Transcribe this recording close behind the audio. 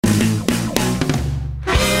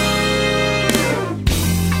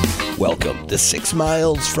Welcome to 6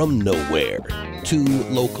 Miles from Nowhere, two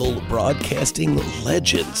local broadcasting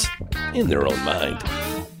legends in their own mind,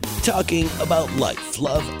 talking about life,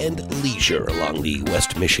 love, and leisure along the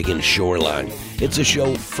West Michigan shoreline. It's a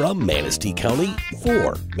show from Manistee County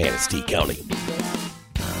for Manistee County.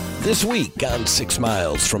 This week on 6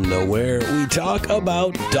 Miles from Nowhere, we talk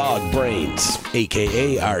about dog brains,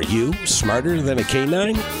 aka are you smarter than a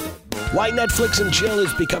canine? Why Netflix and chill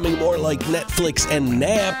is becoming more like Netflix and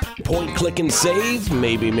nap. Point, click, and save?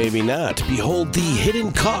 Maybe, maybe not. Behold the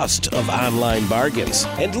hidden cost of online bargains.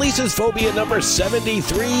 And Lisa's phobia number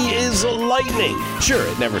 73 is lightning. Sure,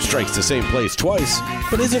 it never strikes the same place twice,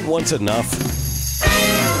 but isn't once enough?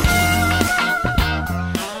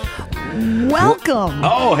 Welcome.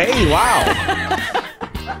 Oh, hey, wow.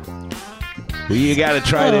 Well, you got to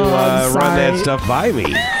try to run that stuff by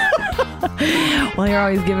me. Well, you're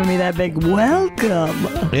always giving me that big welcome.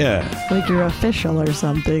 Yeah. Like you're official or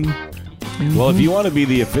something. Well, if you want to be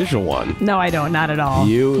the official one. No, I don't. Not at all.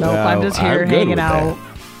 Nope, I'm just here I'm good hanging with out.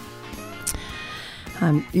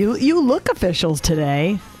 You look officials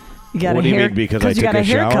today. You got What a do you hair, mean, because I you took got a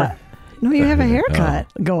shower? haircut. No, you have a haircut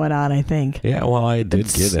going on, I think. Yeah, well, I did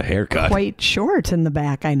It's get a haircut. Quite short in the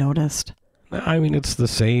back, I noticed. I mean, it's the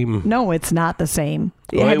same. No, it's not the same.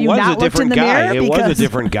 Well, Have it you was not a looked in different the guy. mirror? It was a Because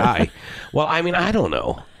different guy. Well, I mean, I don't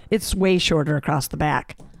know. It's way shorter across the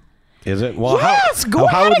back. Is it? Well, Yes, go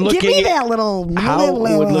ahead and give me that little. How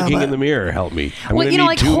would looking in the mirror help me? I'm Well, going to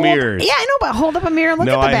need two mirrors. Yeah, I know, but hold up a mirror and look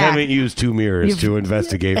No, at the I back. haven't used two mirrors to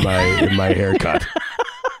investigate my haircut.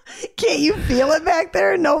 Can't you feel it back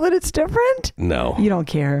there and know that it's different? No. You don't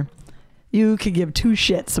care. You could give two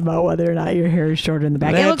shits about whether or not your hair is shorter in the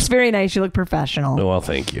back. It looks very nice. You look professional. Well,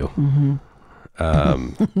 thank you.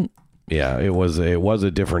 Yeah, it was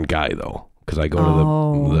a different guy though, because I go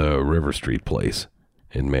to the River Street place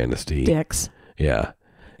in Manistee. Dicks. Yeah.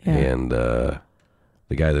 And the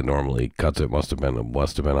guy that normally cuts it must have been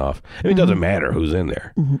off. I mean, it doesn't matter who's in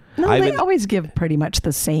there. No, they always give pretty much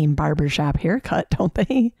the same barbershop haircut, don't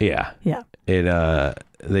they? Yeah. Yeah.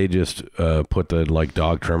 They just put the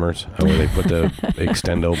dog trimmers where they put the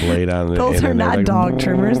extendo blade on. Those are not dog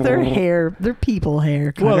trimmers. They're people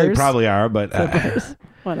hair cutters. Well, they probably are, but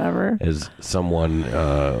whatever. As someone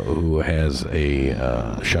who has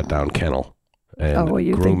a shutdown kennel and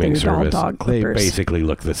grooming service, they basically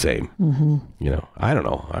look the same. Mm-hmm. You know, I don't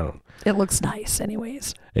know. It looks nice,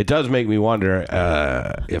 anyways. It does make me wonder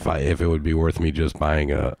if it would be worth me just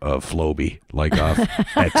buying a Flowbee off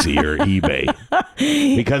Etsy or eBay,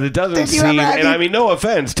 because it doesn't seem. And I mean, no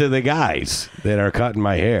offense to the guys that are cutting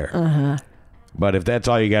my hair, but if that's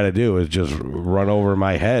all you got to do is just run over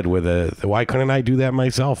my head with why couldn't I do that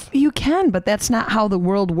myself? You can, but that's not how the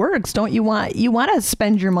world works. Don't you want to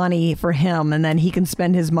spend your money for him, and then he can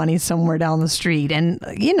spend his money somewhere down the street, and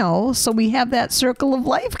so we have that circle of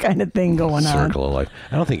life kind of thing going on. Circle of life.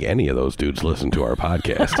 I don't think any of those dudes listen to our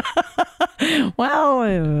podcast. Well,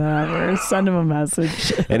 whatever. Send him a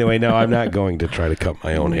message. Anyway, no, I'm not going to try to cut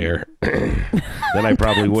my own hair. Then I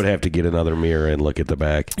probably would have to get another mirror and look at the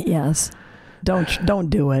back. Yes.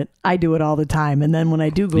 Don't do it. I do it all the time, and then when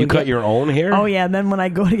I do go, you cut your own hair. Oh yeah, and then when I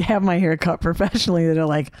go to have my hair cut professionally, they're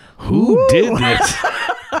like, "Who did this?"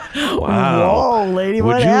 Wow, whoa, lady,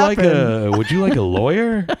 what happened? Would you like a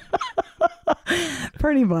lawyer?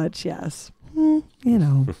 Pretty much, yes.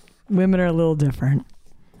 Women are a little different,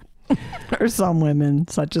 or some women,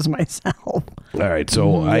 such as myself. All right,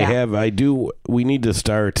 so we need to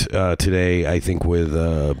start today, I think, with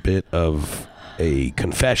a bit of a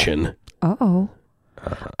confession. Uh-oh.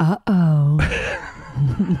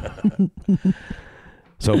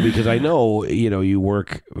 So, because I know, you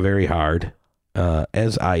work very hard,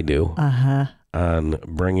 as I do, on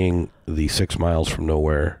bringing the 6 Miles from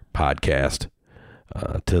Nowhere podcast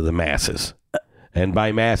to the masses. And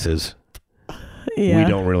by masses, we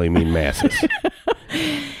don't really mean masses.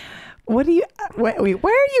 What do you... Wait,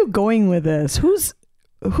 where are you going with this?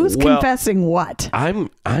 Who's confessing what? I'm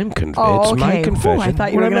convinced. Oh, okay. It's my confession. I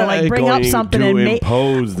thought you were going to bring up something and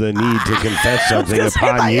impose the need to confess something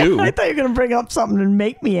upon you. I thought you were going to bring up something and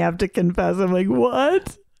make me have to confess. I'm like,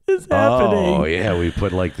 what is happening? Oh yeah, we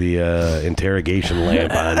put the interrogation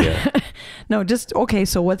lamp on you. No, just okay.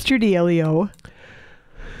 So what's your dealio?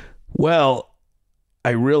 Well,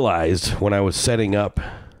 I realized when I was setting up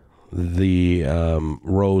the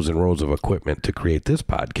rows and rows of equipment to create this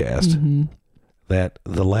podcast. That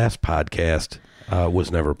the last podcast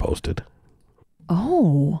was never posted.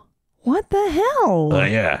 Oh, what the hell?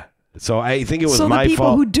 Yeah. So I think it was so my the people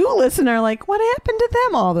fault. who do listen are like, what happened to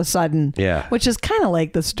them all of a sudden? Yeah. Which is kind of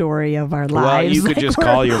like the story of our lives. Well, you could Like, just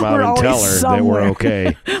call your mom and tell her that we're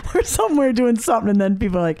okay. We're somewhere doing something, and then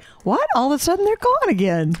people are like, what? All of a sudden they're gone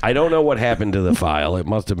again. I don't know what happened to the file. It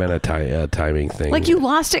must have been a timing thing. Like you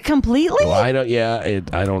lost it completely? Well, I don't. Yeah,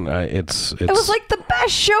 I don't. It's. It was like the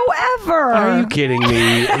best show ever. Are you kidding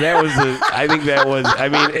me? That was. I think that was. I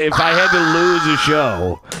mean, if I had to lose a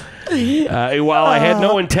show, while I had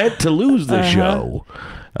no intent to lose the show,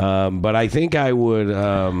 but I think I would.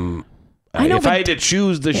 If I had to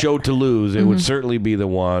choose the show to lose, it would certainly be the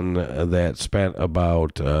one that spent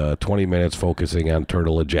about 20 minutes focusing on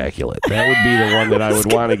turtle ejaculate. That would be the one that I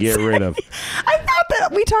would want to get rid of. I thought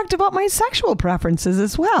that we talked about my sexual preferences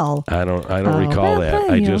as well. I don't recall that.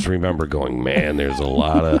 I just remember going, man, there's a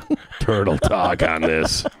lot of turtle talk on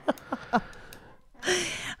this.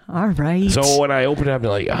 All right. So when I opened it up,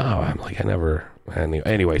 I'm like, I never.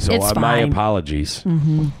 Anyway, so my apologies.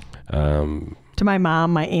 To my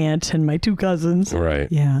mom, my aunt, and my 2 cousins. Right.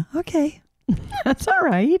 Yeah. Okay. That's all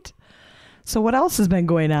right. So what else has been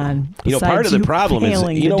going on? Part of the problem is,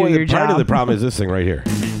 part of the problem is this thing right here.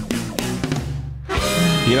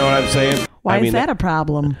 You know what I'm saying? Why is that a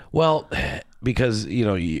problem? Well, because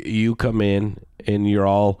you come in and you're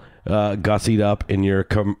all gussied up in your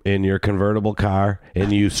convertible car,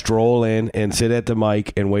 and you stroll in and sit at the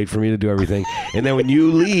mic and wait for me to do everything, and then when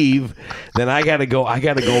you leave, then I gotta go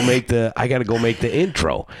make the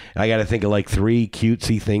intro. I gotta think of like 3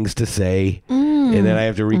 cutesy things to say, and then I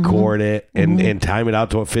have to record it and time it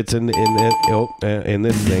out so it fits in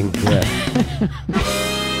this thing.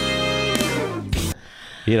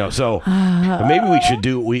 Yeah. So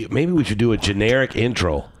maybe we should do a generic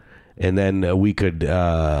intro. And then we could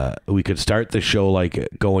start the show like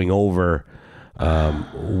going over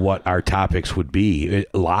what our topics would be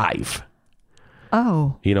live.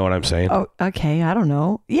 Oh. You know what I'm saying? Oh, okay. I don't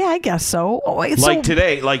know. Yeah, I guess so.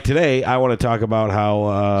 Today, I want to talk about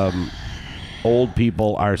how old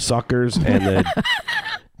people are suckers, and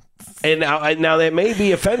and now that may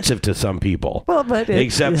be offensive to some people. Well, but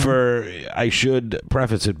for I should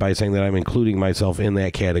preface it by saying that I'm including myself in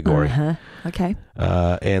that category. Okay.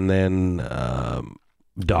 And then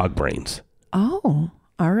dog brains. Oh,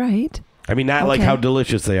 all right. I mean, not like how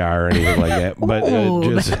delicious they are or anything like that, but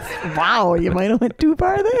just... Wow, you might have went too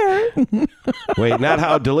far there. Wait, not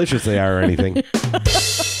how delicious they are or anything.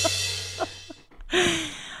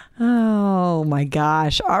 Oh, my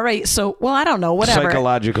gosh. All right, so, well, I don't know, whatever.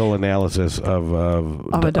 Psychological analysis of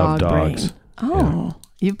a dog dogs. Brain. Oh,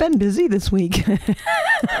 You've been busy this week.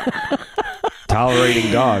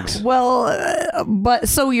 Tolerating dogs. Well, but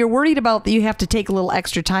so you're worried about that you have to take a little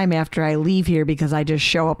extra time after I leave here because I just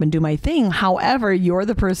show up and do my thing. However, you're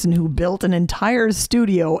the person who built an entire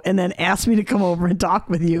studio and then asked me to come over and talk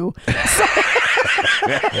with you. So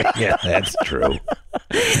yeah, that's true.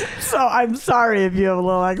 So I'm sorry if you have a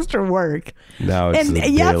little extra work. No, it's the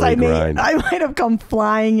yes, daily grind. I might have come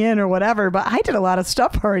flying in or whatever, but I did a lot of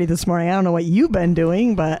stuff already this morning. I don't know what you've been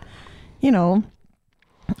doing, but you know,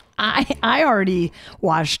 I already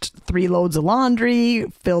washed 3 loads of laundry,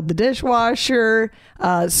 filled the dishwasher,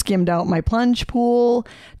 skimmed out my plunge pool,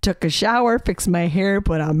 took a shower, fixed my hair,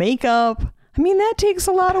 put on makeup. I mean, that takes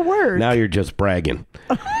a lot of work. Now you're just bragging.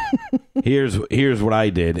 Here's what I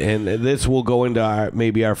did, and this will go into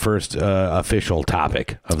our first official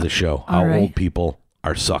topic of the show. How old people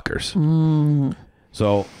are suckers.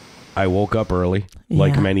 So I woke up early,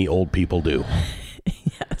 like many old people do.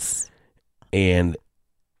 Yes. And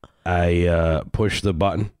I pushed the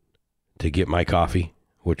button to get my coffee,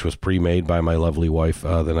 which was pre-made by my lovely wife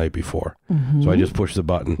the night before. Mm-hmm. So I just push the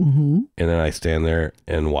button, and then I stand there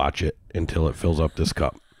and watch it until it fills up this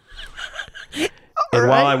cup. And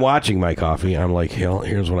while I'm watching my coffee, I'm like, hell,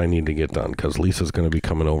 here's what I need to get done, because Lisa's going to be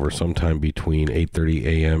coming over sometime between 8:30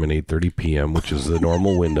 a.m. and 8:30 p.m., which is the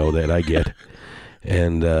normal window that I get.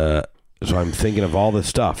 And so I'm thinking of all the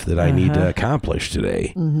stuff that I need to accomplish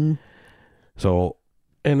today. Mm-hmm. So...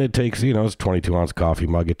 And it takes, it's a 22-ounce coffee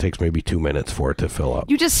mug. It takes maybe 2 minutes for it to fill up.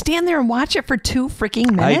 You just stand there and watch it for 2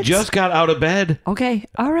 freaking minutes? I just got out of bed. Okay.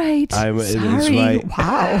 All right. Sorry.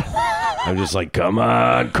 Wow. I'm just like, come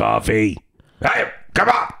on, coffee. Hey, come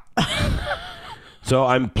on. So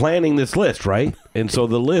I'm planning this list, right? And so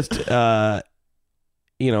the list,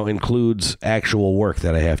 includes actual work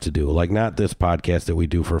that I have to do. Like not this podcast that we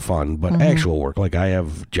do for fun, but actual work. Like I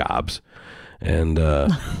have jobs. And...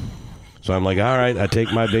 So I'm like, all right, I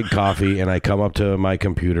take my big coffee and I come up to my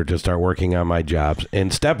computer to start working on my jobs.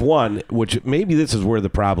 And step 1, which maybe this is where the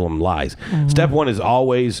problem lies. Step 1 is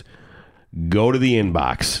always go to the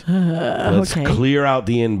inbox. Let's clear out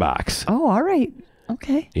the inbox. Oh, all right.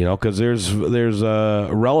 Okay. Because there's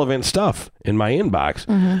relevant stuff in my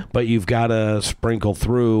inbox, but you've got to sprinkle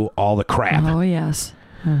through all the crap. Oh, yes.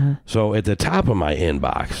 So at the top of my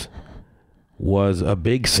inbox was a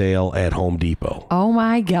big sale at Home Depot. Oh,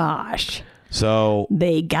 my gosh. So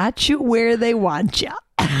they got you where they want you.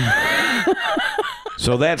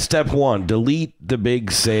 So that's step one. Delete the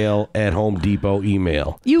big sale at Home Depot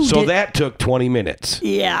email. That took 20 minutes.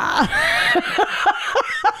 Yeah.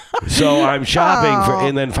 So I'm shopping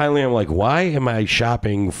and then finally I'm like, why am I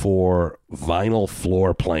shopping for vinyl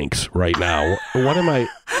floor planks right now? What am I?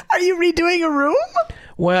 Are you redoing a room?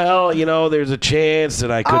 Well, there's a chance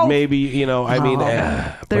that I could maybe,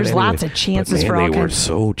 there's lots of chances for all kinds. They were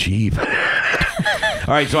so cheap.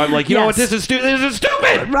 All right, so I'm like, you know what? This is stupid.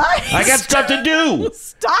 Right. I got stuff to do.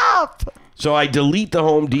 Stop. So I delete the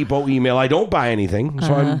Home Depot email. I don't buy anything,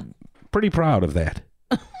 so I'm pretty proud of that.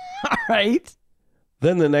 All right.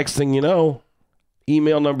 Then the next thing you know,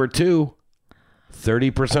 email number 2,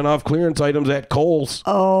 30% off clearance items at Kohl's.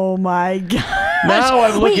 Oh, my God. Now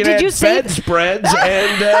I'm looking at bedspreads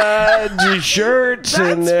and shirts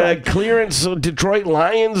and clearance Detroit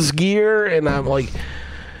Lions gear. And I'm like,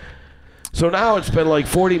 so now it's been like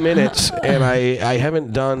 40 minutes and I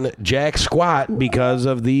haven't done jack squat because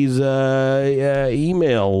of these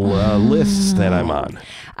email lists that I'm on.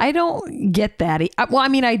 I don't get that. Well, I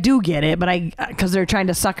mean, I do get it, but because they're trying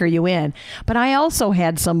to sucker you in. But I also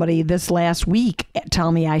had somebody this last week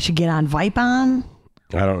tell me I should get on Vipon.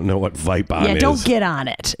 I don't know what Vipon is. Yeah, don't get on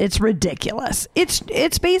it. It's ridiculous.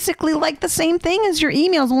 It's basically like the same thing as your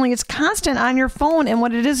emails, only it's constant on your phone. And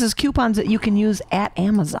what it is coupons that you can use at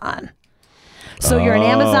Amazon. So you're an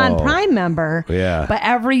Amazon Prime member. Yeah. But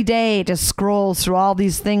every day it just scrolls through all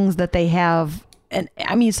these things that they have. And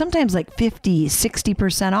I mean, sometimes like 50,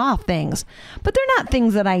 60% off things, but they're not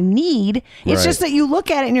things that I need. It's just that you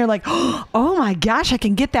look at it and you're like, oh my gosh, I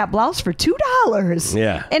can get that blouse for $2.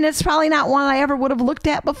 Yeah. And it's probably not one I ever would have looked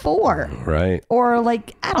at before. Right. Or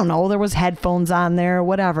like, I don't know, there was headphones on there or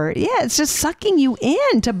whatever. Yeah. It's just sucking you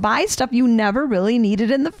in to buy stuff you never really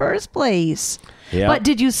needed in the first place. Yeah. But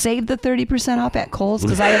did you save the 30% off at Kohl's?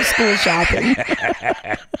 Because I have school shopping.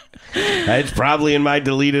 It's probably in my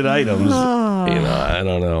deleted items. I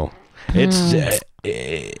don't know. It's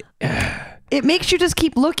it makes you just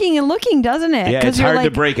keep looking and looking, doesn't it? Yeah, it's hard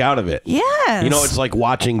to break out of it. Yes. It's like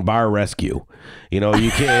watching Bar Rescue.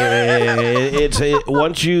 You can't.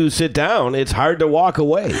 Once you sit down, it's hard to walk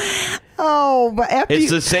away. Oh, but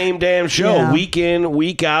it's the same damn show, week in,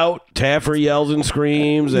 week out. Taffer yells and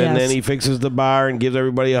screams, and then he fixes the bar and gives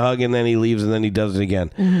everybody a hug, and then he leaves, and then he does it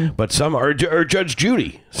again. Mm-hmm. But or Judge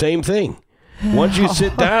Judy, same thing. Once you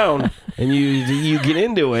sit down and you get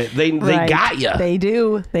into it, they got you. They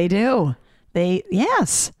do.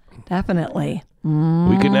 Yes, definitely.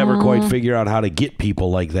 We could never quite figure out how to get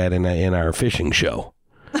people like that in our fishing show.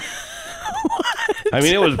 I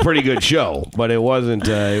mean, it was a pretty good show, but it wasn't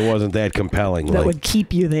that compelling. That would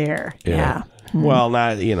keep you there. Yeah. Well,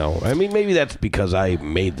 not, I mean, maybe that's because I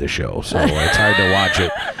made the show, so it's hard to watch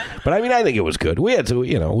it. But I mean, I think it was good. We had to,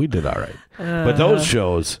 we did all right. But those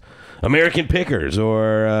shows, American Pickers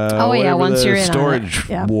or once you're in Storage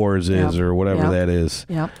Wars is or whatever that is.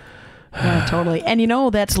 Yep. Yeah, totally.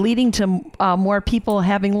 And that's leading to more people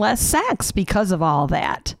having less sex because of all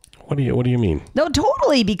that. What do you mean? No,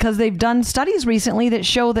 totally, because they've done studies recently that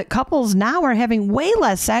show that couples now are having way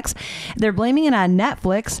less sex. They're blaming it on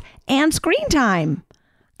Netflix and screen time.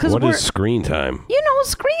 What is screen time?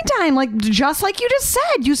 Screen time, just like you just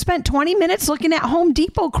said. You spent 20 minutes looking at Home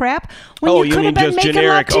Depot crap when you could have been making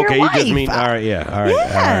generic? love to your wife. You just mean all right, yeah, all right,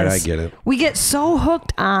 yes. All right, I get it. We get so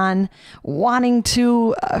hooked on wanting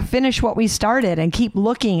to finish what we started and keep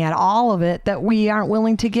looking at all of it that we aren't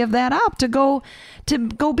willing to give that up to go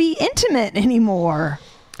be intimate anymore.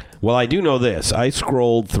 Well, I do know this. I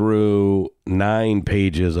scrolled through 9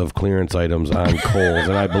 pages of clearance items on Kohl's,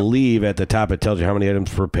 and I believe at the top it tells you how many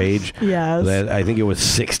items per page. Yes. I think it was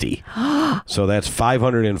 60. So that's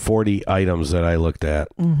 540 items that I looked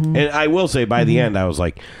at. Mm-hmm. And I will say, by the end, I was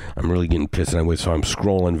like, I'm really getting pissed, so I'm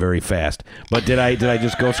scrolling very fast. But did I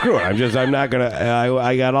just go, screw it? I'm not going to,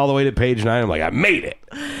 I got all the way to page 9. I'm like, I made it.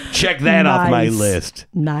 Check that off my list.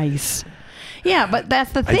 Nice. Yeah, but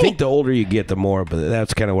that's the thing. I think the older you get, the more, but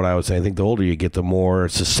that's kind of what I was saying. I think the older you get, the more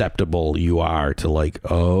susceptible you are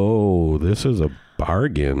to this is a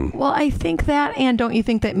bargain. Well, I think that, and don't you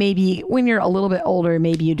think that maybe when you're a little bit older,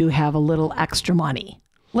 maybe you do have a little extra money?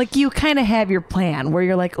 Like you kind of have your plan where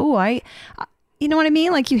you're like, you know what I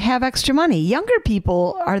mean? Like you have extra money. Younger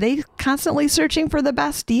people, are they constantly searching for the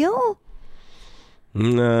best deal?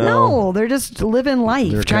 No, they're just living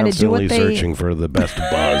life, they're trying to do what they... searching for the best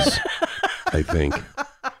buzz. I think.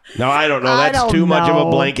 No, I don't know. I That's don't too much of a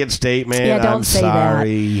know. blanket statement. Yeah, don't I'm say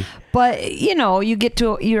sorry. that. But,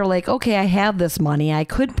 you're like, okay, I have this money. I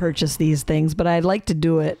could purchase these things, but I'd like to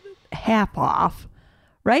do it half off.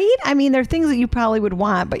 Right? I mean, there are things that you probably would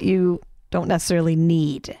want, but you don't necessarily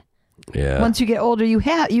need. Yeah. Once you get older, you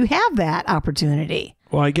have that opportunity.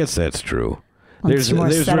 Well, I guess that's true. Once you're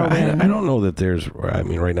more settled in. I don't know that there's,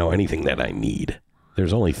 right now, anything that I need.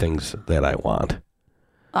 There's only things that I want.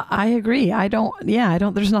 I agree.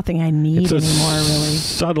 There's nothing I need It's anymore, a really.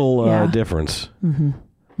 subtle difference.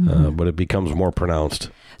 But it becomes more pronounced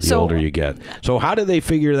the older you get. So how did they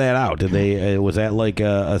figure that out? Did they was that like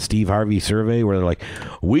a Steve Harvey survey where they're like,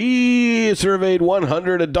 we surveyed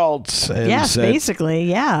 100 adults and Yes, said, basically,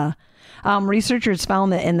 yeah. Researchers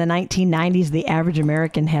found that in the 1990s, the average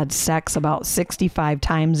American had sex about 65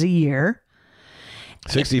 times a year.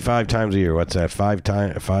 65 times a year. What's that? Five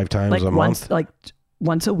times Like a month?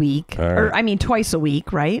 Once a week. All right. Or, I mean, twice a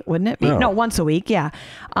week, right? Wouldn't it be? No, once a week, yeah.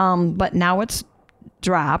 But now it's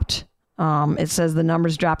dropped. It says the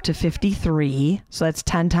numbers dropped to 53. So that's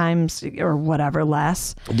 10 times or whatever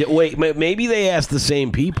less. Wait, maybe they asked the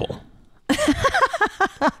same people.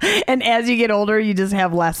 And as you get older, you just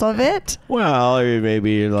have less of it. Well,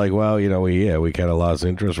 maybe you're like, well, we kind of lost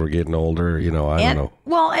interest. We're getting older. I don't know.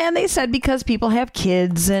 Well, and they said because people have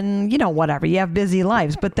kids and, whatever, you have busy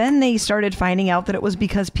lives. But then they started finding out that it was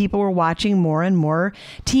because people were watching more and more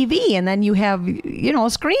TV. And then you have,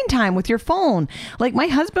 screen time with your phone. Like my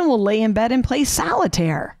husband will lay in bed and play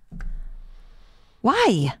solitaire.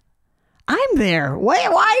 Why? I'm there. Why?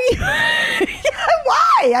 Why?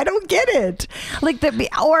 I don't get it.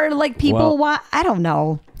 People. I don't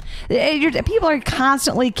know. People are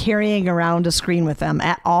constantly carrying around a screen with them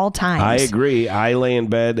at all times. I agree. I lay in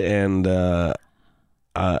bed and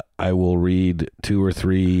I will read 2 or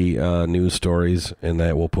 3 news stories, and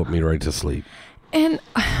that will put me right to sleep. And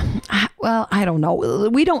I don't know.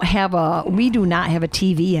 We do not have a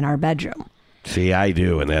TV in our bedroom. See, I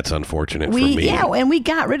do, and that's unfortunate for me. Yeah, and we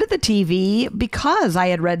got rid of the TV because I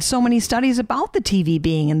had read so many studies about the TV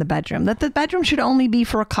being in the bedroom, that the bedroom should only be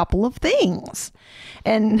for a couple of things.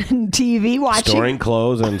 And TV watching. Storing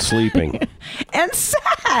clothes and sleeping. And sex.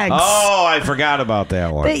 Oh, I forgot about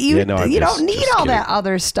that one. You don't need all that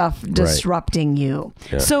other stuff disrupting you.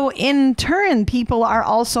 Yeah. So in turn, people are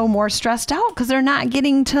also more stressed out because they're not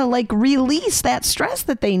getting to release that stress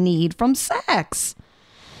that they need from sex.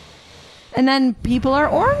 And then people are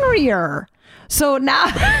ornerier. So now...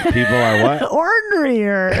 People are what?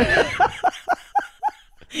 Ornerier.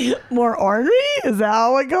 More ornery? Is that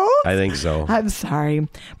how it goes? I think so. I'm sorry.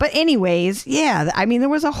 But anyways, yeah. I mean, there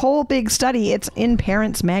was a whole big study. It's in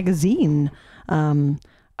Parents Magazine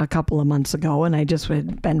a couple of months ago, and I just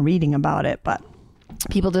had been reading about it. But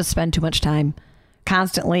people just spend too much time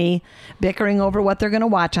constantly bickering over what they're going to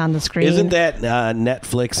watch on the screen. Isn't that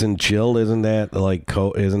Netflix and chill? Isn't that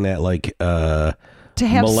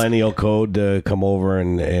millennial code to come over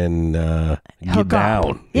and get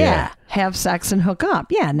down? Yeah, have sex and hook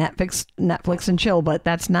up. Yeah, Netflix and chill. But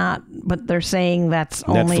that's not. But they're saying that's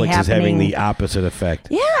only Netflix happening. is having the opposite effect.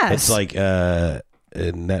 Yes, it's like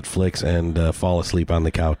Netflix and fall asleep on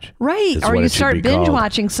the couch. Right. Or you start binge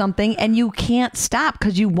watching something and you can't stop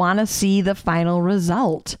because you want to see the final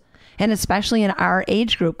result. And especially in our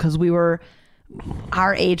age group, because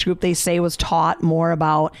our age group, they say, was taught more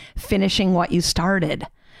about finishing what you started.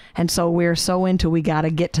 And so we're so into we got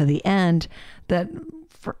to get to the end that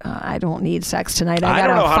I don't need sex tonight. I got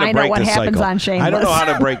to find out what happens on Shameless. I don't know how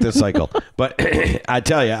to break this cycle. But I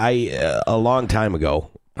tell you, a long time ago,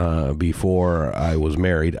 before I was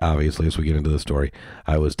married, obviously, as we get into the story,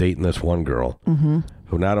 I was dating this one girl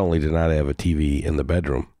who not only did not have a TV in the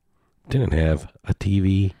bedroom, didn't have a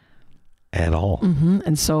TV at all.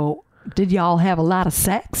 And so, did y'all have a lot of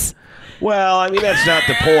sex? Well, I mean, that's not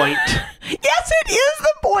the point. Yes, it is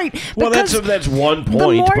the point. Well, that's one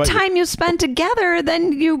point. The more time you spend together,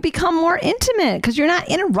 then you become more intimate because you're not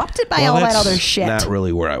interrupted by all that other shit. Not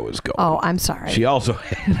really where I was going. Oh, I'm sorry. She also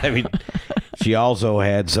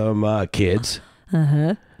had some kids.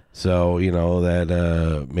 So,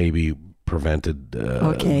 that maybe prevented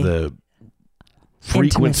the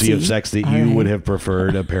frequency of sex that you would have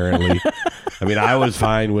preferred, apparently. I mean, I was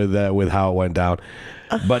fine with how it went down.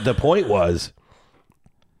 But the point was,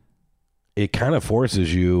 it kind of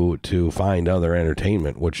forces you to find other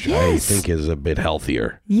entertainment, which I think is a bit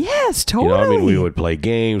healthier. Yes, totally. We would play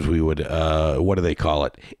games. We would, what do they call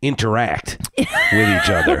it? Interact with each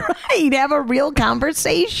other. Right, have a real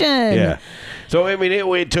conversation. Yeah. So, I mean,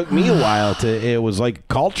 it took me a while it was like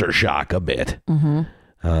culture shock a bit.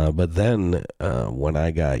 But then when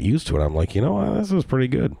I got used to it, I'm like, this is pretty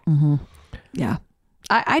good. Yeah.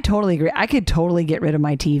 I totally agree. I could totally get rid of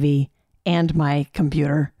my TV and my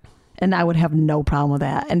computer, and I would have no problem with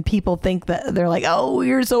that. And people think that they're like, oh,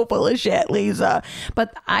 you're so full of shit, Lisa.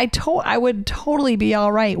 But I would totally be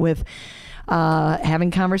all right with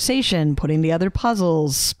having conversation, putting together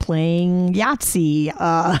puzzles, playing Yahtzee,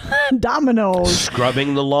 dominoes.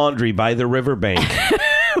 Scrubbing the laundry by the riverbank.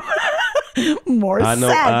 More on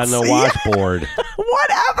sex. the washboard.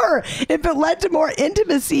 Whatever. If it led to more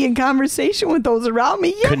intimacy and conversation with those around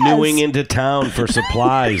me, yes. Canoeing into town for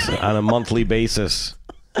supplies on a monthly basis.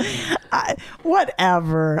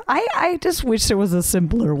 Whatever. I just wish there was a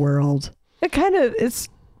simpler world. It's,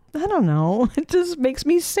 I don't know. It just makes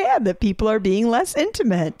me sad that people are being less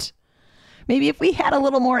intimate. Maybe if we had a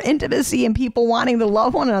little more intimacy and people wanting to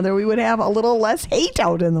love one another, we would have a little less hate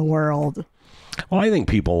out in the world. Well, I think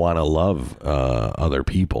people want to love other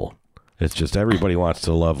people. It's just everybody wants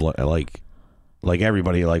to love like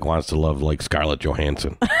everybody wants to love like Scarlett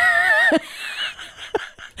Johansson.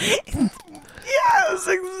 Yes,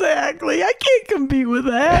 exactly. I can't compete with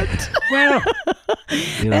that. Well,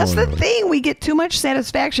 that's the thing. We get too much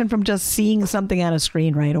satisfaction from just seeing something on a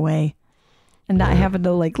screen right away, and not having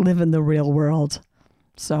to live in the real world.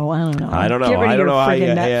 So I don't know. I don't know. Get rid of I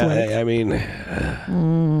don't know. Netflix. I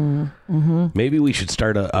mean, maybe we should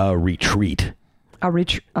start a retreat. A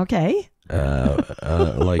retreat. Okay.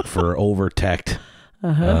 Like for overtech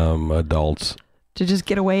adults. To just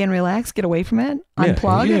get away and relax, get away from it,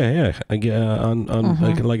 unplug. Yeah.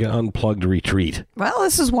 Like an unplugged retreat. Well,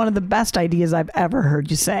 this is one of the best ideas I've ever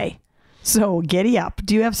heard you say. So giddy up.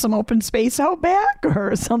 Do you have some open space out back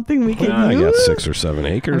or something we can use? I got 6 or 7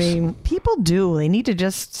 acres. I mean, people do. They need to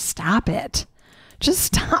just stop it. Just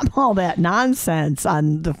stop all that nonsense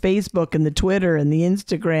on the Facebook and the Twitter and the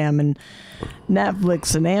Instagram and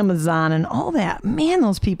Netflix and Amazon and all that. Man,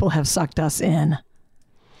 those people have sucked us in.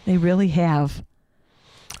 They really have.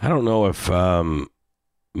 I don't know if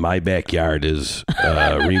my backyard is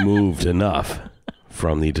removed enough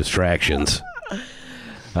from the distractions.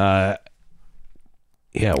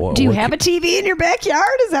 Yeah. Well, do you have a TV in your backyard?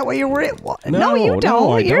 Is that what you're worried? No, you don't.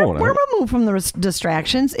 No, I don't. We're removed from the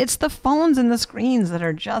distractions. It's the phones and the screens that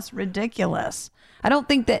are just ridiculous. I don't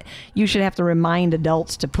think that you should have to remind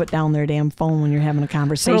adults to put down their damn phone when you're having a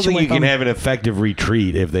conversation with them. I don't think you can have an effective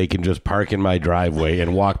retreat if they can just park in my driveway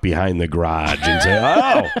and walk behind the garage and say,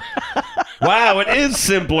 oh, wow, it is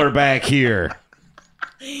simpler back here.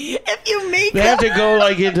 If you make they have to go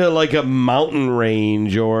into a mountain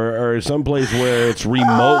range or someplace where it's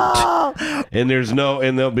remote and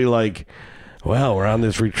and they'll be like, well, we're on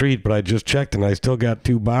this retreat, but I just checked and I still got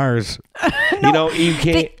 2 bars. No, you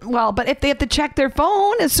can't. But if they have to check their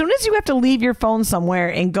phone, as soon as you have to leave your phone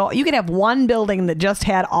somewhere and go, you could have one building that just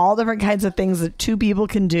had all different kinds of things that 2 people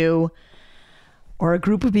can do or a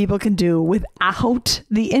group of people can do without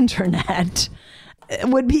the internet. It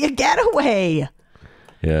would be a getaway.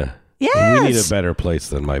 Yeah. Yes. We need a better place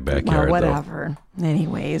than my backyard. Well, whatever. Though.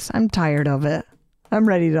 Anyways, I'm tired of it. I'm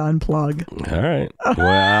ready to unplug. All right.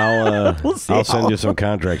 Well, I'll send you some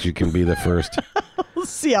contracts. You can be the first. We'll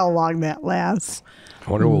see how long that lasts.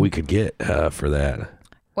 I wonder what we could get for that.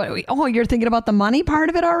 You're thinking about the money part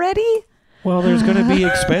of it already? Well, there's going to be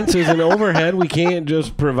expenses and overhead. We can't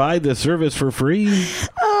just provide the service for free.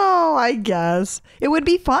 Oh, I guess. It would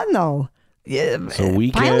be fun, though. Yeah, so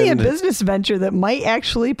finally a business venture that might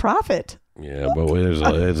actually profit. Yeah, but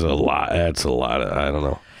it's a lot. That's a lot. I don't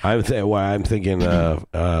know. I'm thinking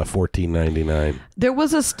 $14.99. There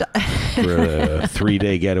was a for a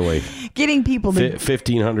 3-day getaway. Getting people to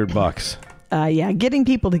 $1,500. Getting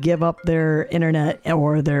people to give up their internet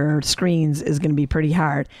or their screens is going to be pretty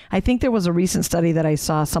hard. I think there was a recent study that I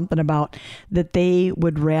saw something about that they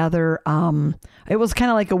would rather, it was kind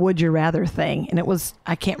of like a would you rather thing. And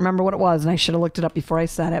I can't remember what it was, and I should have looked it up before I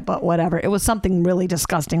said it, but whatever. It was something really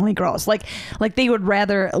disgustingly gross. Like they would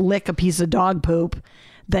rather lick a piece of dog poop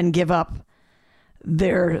than give up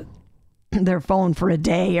their phone for a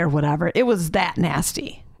day or whatever. It was that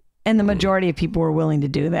nasty. And the majority of people were willing to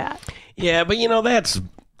do that. Yeah, but that's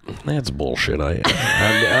bullshit. I'm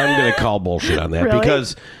going to call bullshit on that. Really?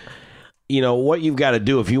 Because what you've got to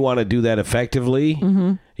do if you want to do that effectively,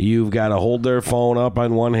 you've got to hold their phone up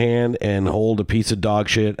on one hand and hold a piece of dog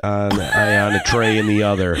shit on a tray in the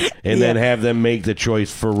other, and then have them make the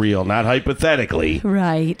choice for real, not hypothetically.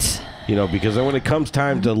 Right. Because when it comes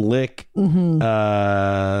time to lick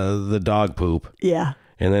the dog poop, yeah.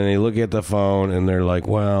 And then they look at the phone and they're like,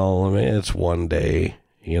 well, I mean, it's one day,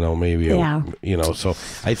 maybe, so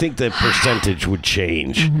I think the percentage would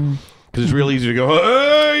change. Because it's real easy to go,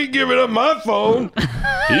 hey, give it up my phone. You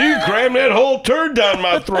can cram that whole turd down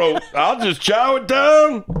my throat. I'll just chow it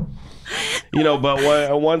down.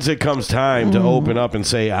 But once it comes time to open up and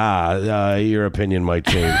say, your opinion might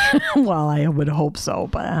change. Well, I would hope so,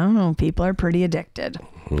 but I don't know. People are pretty addicted.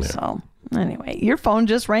 Yeah. So anyway, your phone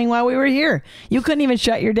just rang while we were here. You couldn't even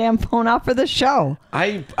shut your damn phone off for the show.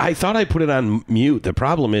 I thought I put it on mute. The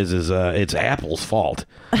problem is it's Apple's fault.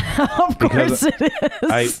 Of course it is.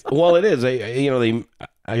 It is.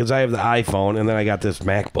 Because I have the iPhone and then I got this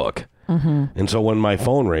MacBook. Mm-hmm. And so when my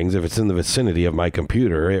phone rings, if it's in the vicinity of my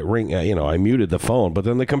computer, it ring. I muted the phone, but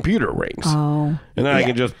then the computer rings. Oh, and then I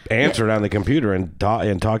can just answer it on the computer and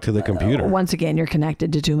talk to the computer. Once again, you're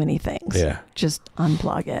connected to too many things. Yeah, just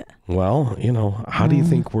unplug it. Well, how do you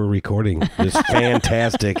think we're recording this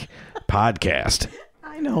fantastic podcast?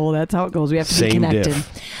 I know that's how it goes. We have to be connected.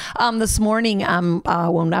 This morning,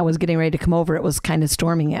 when I was getting ready to come over, it was kind of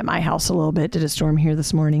storming at my house a little bit. Did it storm here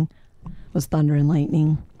this morning? It was thunder and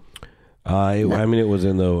lightning. It was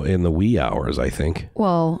in the wee hours, I think.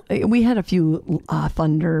 Well, we had a few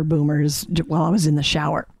thunder boomers while I was in the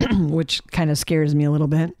shower, which kind of scares me a little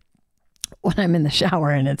bit when I'm in the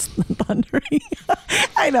shower and it's thundering.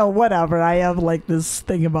 I know, whatever. I have like this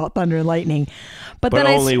thing about thunder and lightning. But then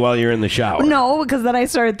only while you're in the shower. No, because then I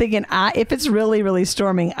started thinking, if it's really, really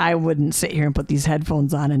storming, I wouldn't sit here and put these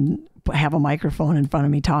headphones on and have a microphone in front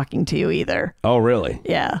of me talking to you either. Oh, really?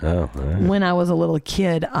 Yeah. Oh, right. When I was a little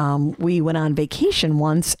kid, we went on vacation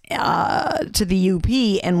once to the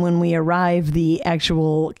UP, and when we arrived, the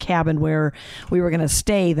actual cabin where we were going to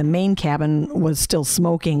stay, the main cabin was still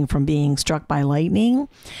smoking from being struck by lightning,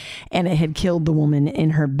 and it had killed the woman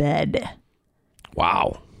in her bed.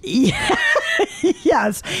 Wow. Yeah.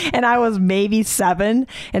 Yes. And I was maybe 7.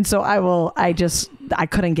 And so I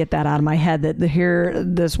couldn't get that out of my head that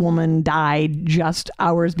this woman died just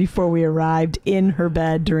hours before we arrived in her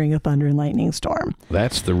bed during a thunder and lightning storm.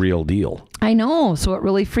 That's the real deal. I know. So it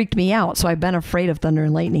really freaked me out. So I've been afraid of thunder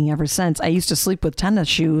and lightning ever since. I used to sleep with tennis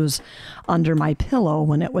shoes under my pillow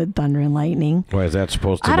when it would thunder and lightning. Why is that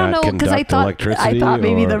supposed to not conduct electricity? I thought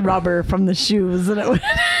maybe the rubber from the shoes and it would...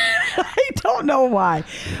 I don't know why.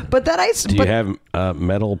 But then Do you have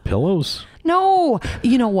metal pillows? No.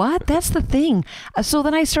 You know what? That's the thing. So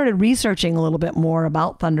then I started researching a little bit more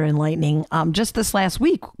about thunder and lightning just this last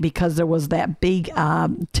week because there was that big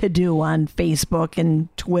to-do on Facebook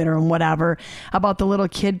and Twitter and whatever about the little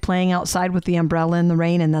kid playing outside with the umbrella in the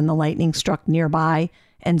rain and then the lightning struck nearby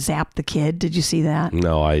and zapped the kid. Did you see that?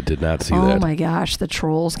 No, I did not see that. Oh my gosh. The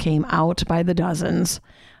trolls came out by the dozens.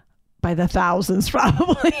 By the thousands,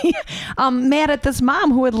 probably. Mad at this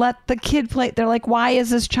mom who would let the kid play. They're like, why is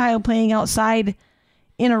this child playing outside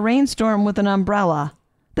in a rainstorm with an umbrella?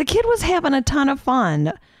 The kid was having a ton of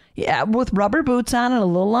fun. Yeah, with rubber boots on and a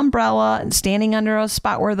little umbrella and standing under a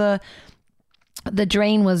spot where the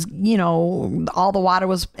drain was, all the water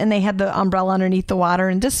was, and they had the umbrella underneath the water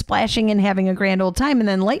and just splashing and having a grand old time. And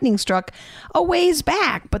then lightning struck a ways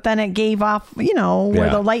back, but then it gave off, where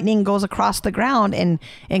the lightning goes across the ground and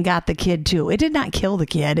got the kid too. It did not kill the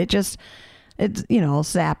kid. It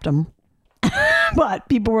zapped him. But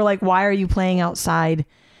people were like, why are you playing outside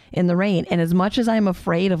in the rain? And as much as I'm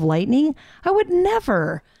afraid of lightning, I would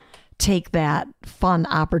never take that fun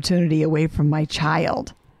opportunity away from my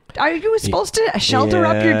child. Are you supposed to shelter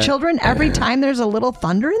up your children every time there's a little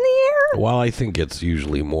thunder in the air? Well, I think it's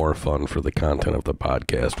usually more fun for the content of the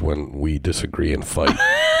podcast when we disagree and fight.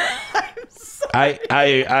 I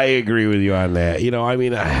agree with you on that.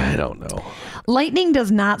 I don't know. Lightning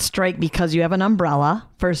does not strike because you have an umbrella.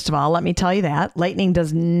 First of all, let me tell you that. Lightning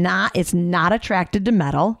it's not attracted to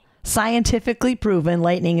metal. Scientifically proven,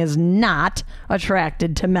 lightning is not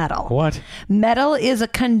attracted to metal. What? Metal is a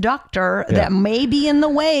conductor that may be in the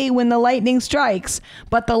way when the lightning strikes,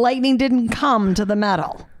 but the lightning didn't come to the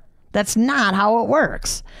metal. That's not how it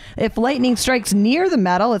works. If lightning strikes near the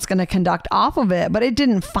metal, it's going to conduct off of it, but it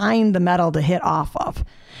didn't find the metal to hit off of.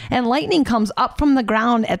 And lightning comes up from the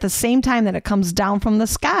ground at the same time that it comes down from the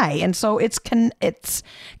sky. And so it's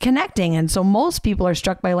connecting. And so most people are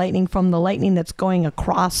struck by lightning from the lightning that's going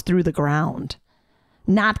across through the ground,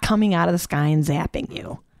 not coming out of the sky and zapping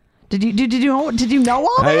you. Did you know all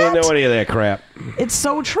that? I didn't know any of that crap. It's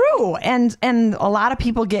so true. And a lot of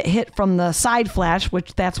people get hit from the side flash,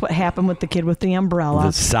 which that's what happened with the kid with the umbrella.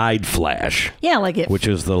 The side flash. Yeah, which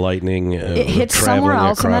is the lightning. It hits somewhere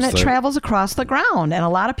else and then it travels across the ground. And a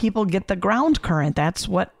lot of people get the ground current. That's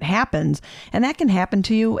what happens. And that can happen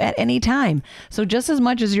to you at any time. So just as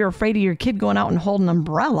much as you're afraid of your kid going out and holding an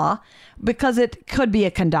umbrella, because it could be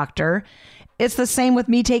a conductor, it's the same with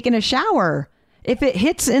me taking a shower. If it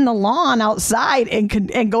hits in the lawn outside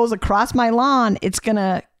and goes across my lawn, it's going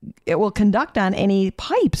to conduct on any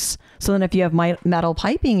pipes. So then if you have metal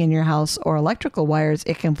piping in your house or electrical wires,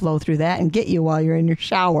 it can flow through that and get you while you're in your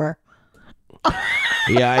shower.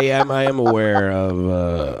 Yeah, I am aware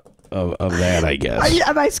of that, I guess.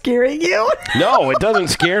 Am I scaring you? No, it doesn't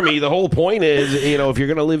scare me. The whole point is, if you're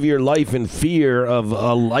going to live your life in fear of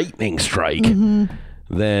a lightning strike,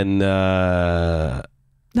 then...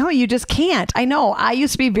 No, you just can't. I know. I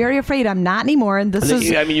used to be very afraid. I'm not anymore. And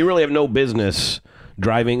you really have no business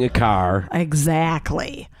driving a car.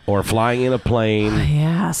 Exactly. Or flying in a plane.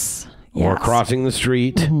 Yes. Or crossing the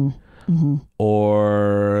street.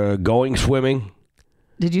 Or going swimming.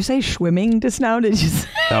 Did you say swimming just now? Did you say?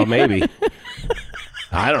 Oh, maybe.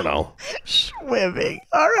 I don't know. Swimming.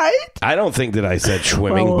 All right. I don't think that I said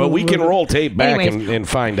swimming, but we can roll tape back and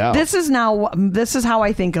find out. This is how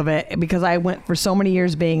I think of it, because I went for so many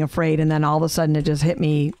years being afraid, and then all of a sudden it just hit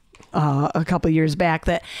me a couple of years back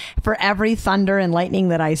that for every thunder and lightning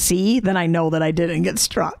that I see, then I know that I didn't get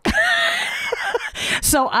struck.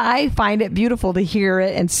 So I find it beautiful to hear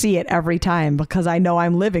it and see it every time, because I know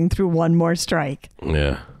I'm living through one more strike.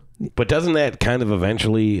 Yeah. But doesn't that kind of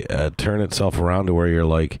eventually turn itself around to where you're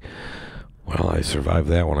like, well, I survived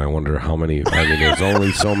that one. I wonder how many. I mean, there's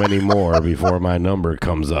only so many more before my number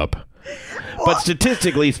comes up. But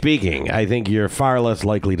statistically speaking, I think you're far less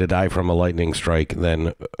likely to die from a lightning strike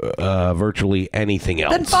than virtually anything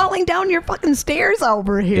else. Than falling down your fucking stairs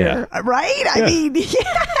over here, right? I mean,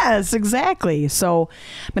 yes, exactly. So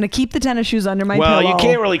I'm going to keep the tennis shoes under my pillow. Well, you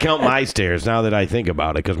can't really count my stairs now that I think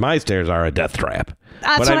about it, because my stairs are a death trap.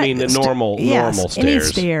 That's but I mean the normal stairs. Any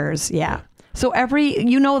stairs, yeah. So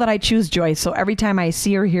that I choose Joyce. So every time I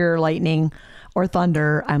see or hear lightning or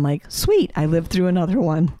thunder, I'm like, sweet, I lived through another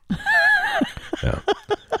one. Yeah.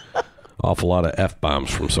 Awful lot of F-bombs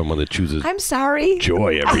from someone that chooses I'm sorry.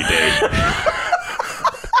 joy every day.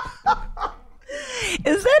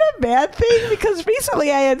 Is that a bad thing? Because recently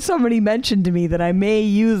I had somebody mention to me that I may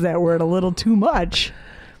use that word a little too much.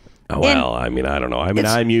 Well, I mean, I don't know. I mean,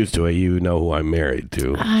 I'm used to it. You know who I'm married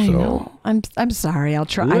to. I know. I'm sorry. I'll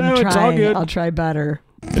try. No, I'm trying. it's all good. I'll try better.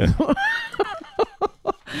 Yeah.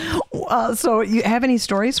 So you have any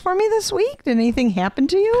stories for me this week? Did anything happen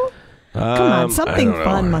to you? Come on, something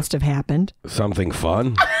fun must have happened. Something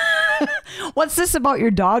fun? What's this about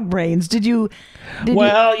your dog brains? I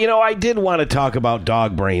did want to talk about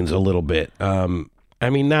dog brains a little bit. I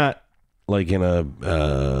mean, not like in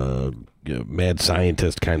a mad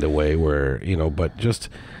scientist kind of way where, but just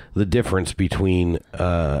the difference between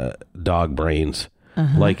dog brains.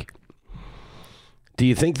 Like, do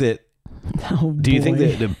you think that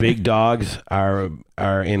the big dogs are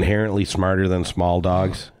inherently smarter than small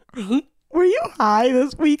dogs? Were you high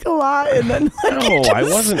this week a lot? And then no, I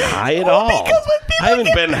wasn't high at all. I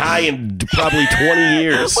haven't been high in probably 20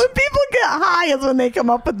 years. When people get high is when they come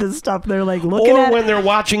up with this stuff. They're like looking at... Or when they're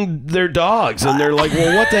watching their dogs and they're like,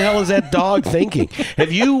 well, what the hell is that dog thinking?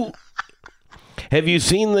 Have you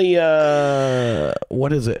seen the,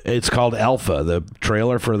 what is it? It's called Alpha, the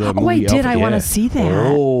trailer for the movie. Oh, I did. Alpha. I want to see that.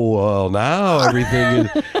 Oh, well, now everything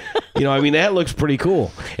is... that looks pretty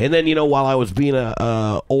cool. And then, while I was being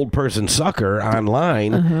a old person sucker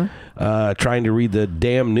online, trying to read the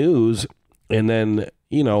damn news, and then,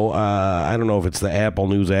 I don't know if it's the Apple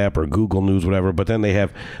News app or Google News, whatever, but then they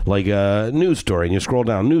have like a news story, and you scroll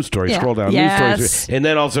down, news story, scroll down, news story, and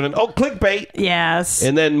then all of a sudden, clickbait. Yes.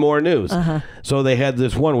 And then more news. So they had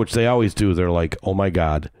this one, which they always do. They're like, oh my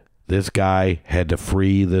God. This guy had to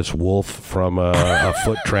free this wolf from a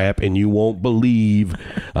foot trap, and you won't believe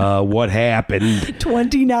what happened.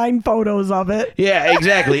 29 photos of it. Yeah,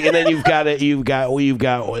 exactly. And then you've got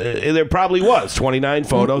there probably was 29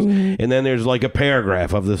 photos, and then there's like a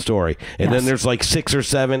paragraph of the story, and then there's like 6 or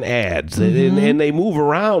 7 ads, and they move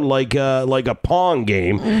around like a Pong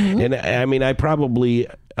game. And I mean, I probably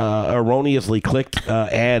erroneously clicked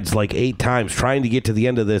ads like 8 times trying to get to the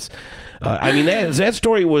end of this. I mean, that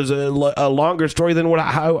story was a longer story than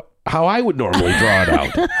how I would normally draw it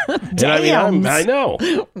out. Damn. I know.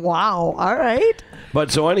 Wow. All right. But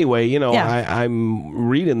so anyway, I'm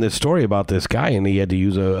reading this story about this guy, and he had to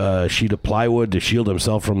use a sheet of plywood to shield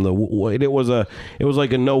himself from the. It was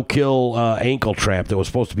like a no-kill ankle trap that was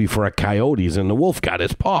supposed to be for coyotes, and the wolf got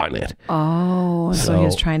his paw in it. Oh, so he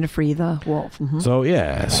was trying to free the wolf. So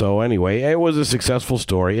yeah. So anyway, it was a successful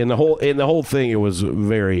story, and the whole thing, it was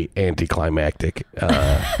very anticlimactic.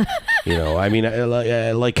 I mean,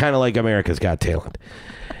 like kind of like America's Got Talent.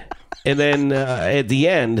 And then at the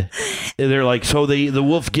end, they're like, so the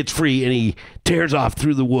wolf gets free and he tears off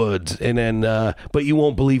through the woods, and then but you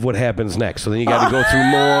won't believe what happens next. So then you got to go through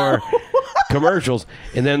more commercials,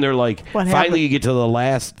 and then they're like, What finally happened? you get to the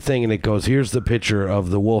last thing, and it goes, here's the picture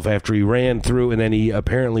of the wolf after he ran through, and then he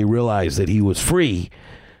apparently realized that he was free.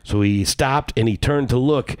 So he stopped and he turned to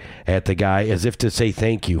look at the guy as if to say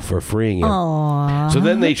thank you for freeing him. Aww. So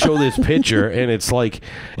then they show this picture, and it's like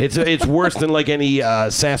it's worse than like any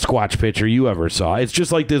Sasquatch picture you ever saw. It's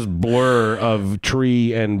just like this blur of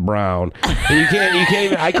tree and brown, and you can't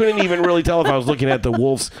even. I couldn't even really tell if I was looking at the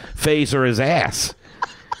wolf's face or his ass.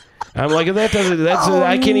 I'm like, that doesn't.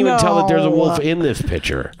 I can't even tell that there's a wolf in this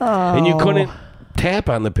picture, and you couldn't tap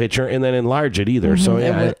on the picture and then enlarge it either. So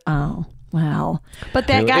yeah. Wow. But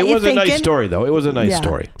that got it you was thinking. a nice story, though. It was a nice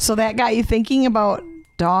story. So that got you thinking about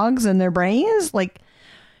dogs and their brains? Like,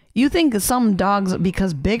 you think some dogs,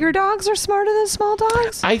 because bigger dogs are smarter than small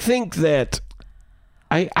dogs? I think that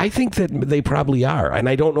they probably are, and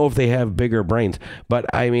I don't know if they have bigger brains, but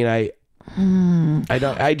I mean, I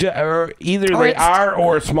don't. Or either they are,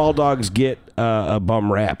 or small dogs get a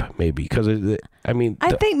bum rap, maybe, because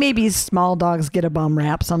I think maybe small dogs get a bum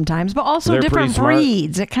rap sometimes, but also They're different pretty smart.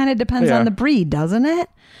 breeds. It kind of depends on the breed, doesn't it?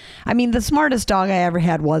 I mean, the smartest dog I ever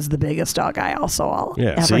had was the biggest dog I also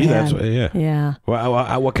ever see, had. that's Yeah.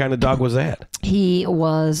 What kind of dog was that? He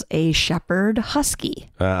was a shepherd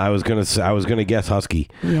husky. I was gonna guess husky.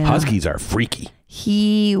 Yeah. Huskies are freaky.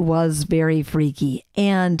 He was very freaky,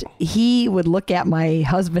 and he would look at my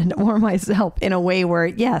husband or myself in a way where,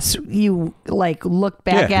 yes, you like look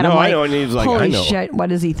back at him like, I know, and he's like, holy I know. shit,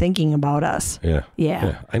 what is he thinking about us?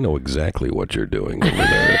 Yeah. I know exactly what you're doing over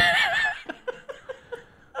there.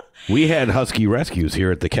 We had husky rescues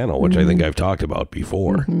here at the kennel, which I think I've talked about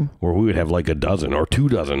before, where we would have like a dozen or 2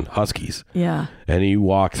 dozen huskies. Yeah. And you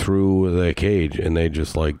walk through the cage, and they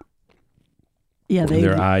just like,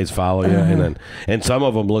 their eyes follow you, and some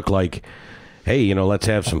of them look like, hey, let's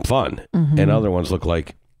have some fun, and other ones look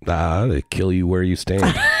like, they kill you where you stand.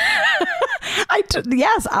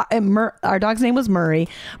 Our dog's name was Murray.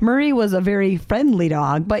 Murray was a very friendly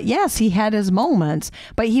dog, but yes, he had his moments,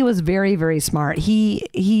 but he was very, very smart.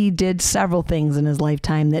 He did several things in his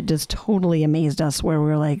lifetime that just totally amazed us, where we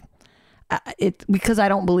were like, because I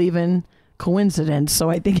don't believe in coincidence, so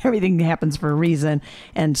I think everything happens for a reason.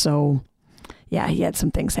 And so, yeah, he had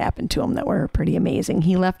some things happen to him that were pretty amazing.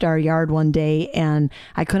 He left our yard one day and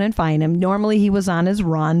I couldn't find him. Normally he was on his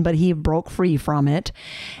run, but he broke free from it.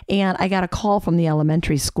 And I got a call from the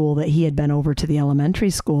elementary school that he had been over to the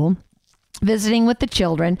elementary school visiting with the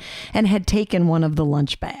children and had taken one of the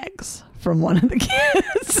lunch bags from one of the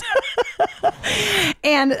kids.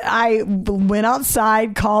 And I went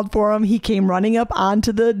outside, called for him. He came running up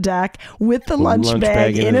onto the deck with the lunch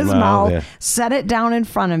bag in his mouth, set it down in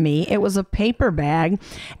front of me. It was a paper bag.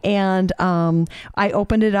 And I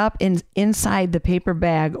opened it up, and inside the paper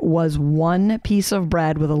bag was one piece of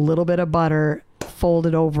bread with a little bit of butter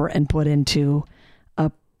folded over and put into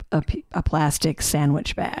a plastic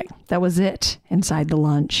sandwich bag. That was it inside the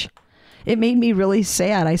lunch. It made me really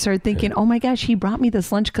sad. I started thinking, oh my gosh, he brought me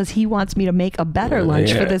this lunch because he wants me to make a better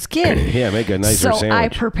lunch for this kid. Yeah, make a nicer sandwich. So I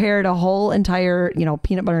prepared a whole entire,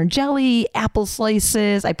 peanut butter and jelly, apple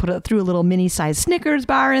slices. I put it through a little mini-sized Snickers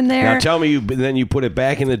bar in there. Now tell me, then you put it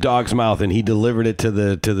back in the dog's mouth and he delivered it to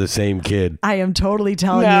the same kid. I am totally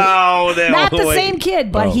telling you. No, not the same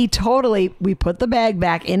kid, but we put the bag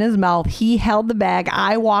back in his mouth. He held the bag.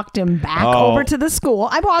 I walked him back over to the school.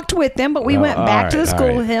 I walked with him, but we went back to the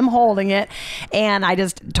school with him holding it, and I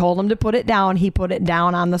just told him to put it down. He put it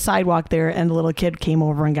down on the sidewalk there, and the little kid came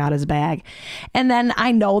over and got his bag. And then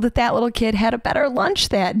I know that little kid had a better lunch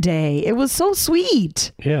that day. It was so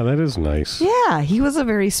sweet. Yeah, that is nice. Yeah, he was a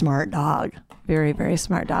very smart dog. Very, very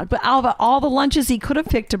smart dog. But all the lunches he could have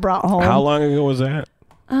picked and brought home. How long ago was that?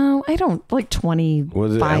 I don't, like 25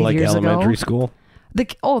 was it like years elementary school? The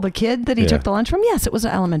kid that he took the lunch from? Yes, it was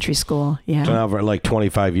an elementary school. Yeah. So now for like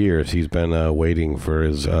 25 years, he's been waiting for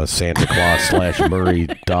his Santa Claus / Murray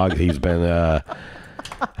dog. He's been,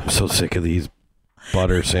 I'm so sick of these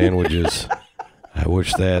butter sandwiches. I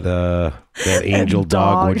wish that angel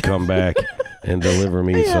dog would come back and deliver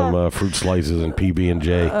me some fruit slices and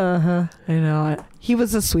PB&J. I know it. He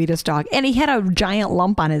was the sweetest dog. And he had a giant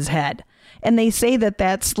lump on his head. And they say that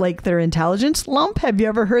that's like their intelligence lump. Have you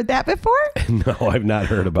ever heard that before? No, I've not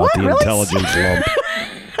heard about the intelligence lump.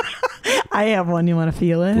 I have one. You want to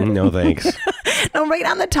feel it? No, thanks. No, right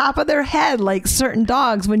on the top of their head. Like certain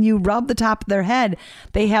dogs, when you rub the top of their head,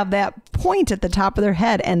 they have that point at the top of their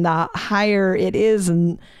head. And the higher it is,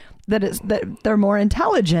 and that they're more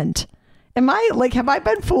intelligent. Have I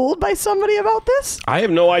been fooled by somebody about this? I have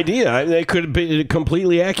no idea. They could be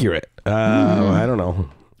completely accurate. I don't know.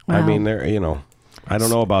 Wow. I mean, they're, I don't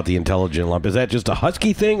know about the intelligent lump. Is that just a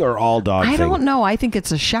husky thing or all dog thing? I don't know. I think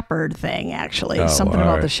it's a shepherd thing, actually. Oh, Something all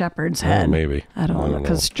about right. the shepherd's head. Maybe. I don't know.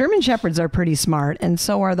 Because German shepherds are pretty smart, and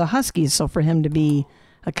so are the huskies. So for him to be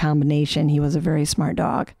a combination, he was a very smart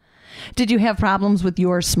dog. Did you have problems with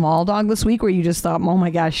your small dog this week where you just thought, oh my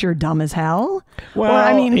gosh, you're dumb as hell? Well, or,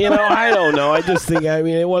 I mean, I don't know. I just think,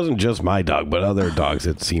 it wasn't just my dog, but other dogs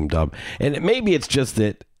that seemed dumb. And maybe it's just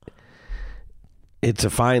that it's a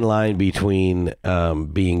fine line between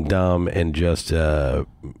being dumb and just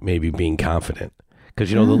maybe being confident. Because,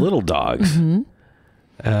 the little dogs, they're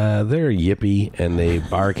yippy and they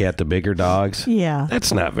bark at the bigger dogs. Yeah.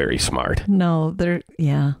 That's not very smart. No, they're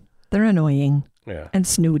annoying. Yeah. And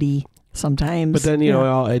snooty sometimes. But then,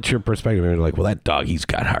 it's your perspective. You're like, well, that dog, he's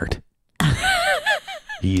got heart.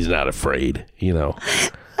 He's not afraid,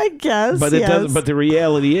 I guess. But it doesn't. But the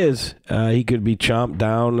reality is, he could be chomped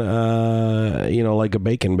down, like a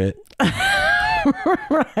bacon bit.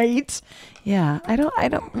 Right. Yeah. I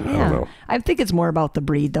don't know. I think it's more about the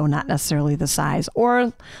breed, though, not necessarily the size.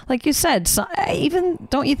 Or, like you said,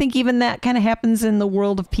 don't you think even that kind of happens in the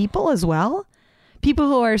world of people as well? People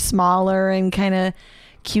who are smaller and kind of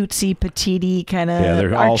cutesy, petite, kind of. Yeah,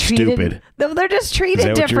 they're all stupid. They're just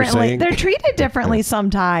treated differently. They're treated differently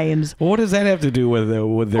sometimes. Well, what does that have to do with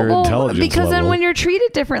their intelligence because level? then when you're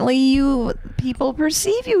treated differently, people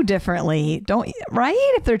perceive you differently, right?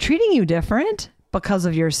 If they're treating you different because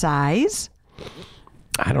of your size.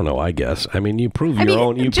 I don't know. I guess. You prove your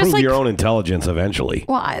own. You prove your own intelligence eventually.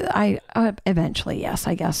 Well, I eventually, yes,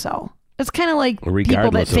 I guess so. It's kind of like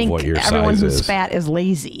regardless people that think everyone who's is. fat is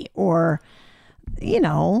lazy, or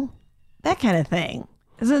that kind of thing.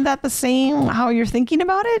 Isn't that the same how you're thinking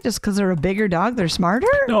about it? Just because they're a bigger dog, they're smarter?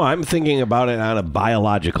 No, I'm thinking about it on a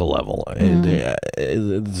biological level.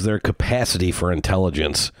 It's their capacity for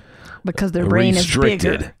intelligence because their brain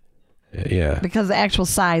restricted. is bigger. Yeah, because the actual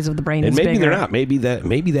size of the brain is bigger. And maybe they're not.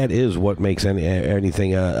 Maybe that is what makes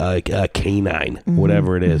anything a canine,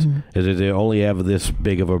 whatever it is. Is that they only have this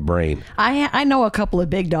big of a brain. I know a couple of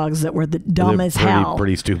big dogs that were dumb as hell.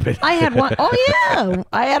 Pretty stupid. I had one. Oh yeah,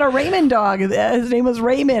 I had a Raymond dog. His name was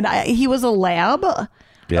Raymond. He was a lab,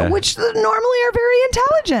 which normally are very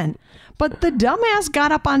intelligent. But the dumbass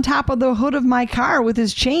got up on top of the hood of my car with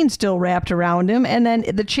his chain still wrapped around him, and then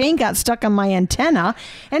the chain got stuck on my antenna,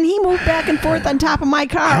 and he moved back and forth on top of my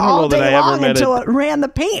car all day long until it ran the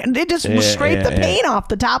paint. It just scraped the paint off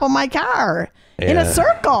the top of my car in a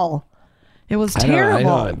circle. It was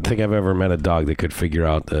terrible. I don't think I've ever met a dog that could figure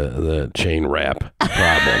out the chain wrap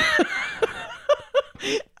problem.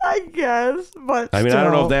 I guess, but I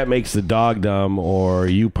don't know if that makes the dog dumb or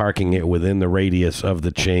you parking it within the radius of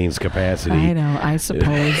the chain's capacity. I know, I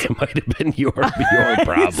suppose. It might have been your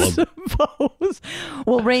problem. I suppose.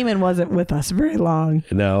 Well, Raymond wasn't with us very long.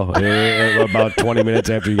 No, about 20 minutes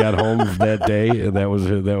after you got home that day, that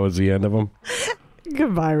was the end of him.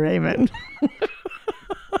 Goodbye, Raymond.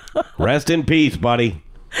 Rest in peace, buddy.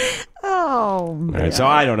 Oh, man. All right, so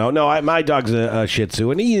I don't know. No, my dog's a Shih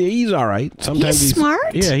Tzu, and he's all right. Sometimes he's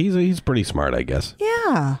smart. Yeah, he's pretty smart, I guess.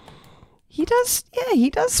 Yeah, he does. Yeah, he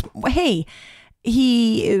does. Hey,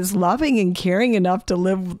 he is loving and caring enough to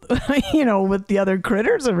live, with the other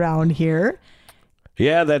critters around here.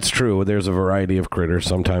 Yeah, that's true. There's a variety of critters.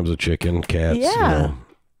 Sometimes a chicken, cats. Yeah.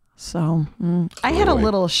 So I had a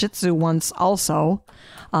little Shih Tzu once also.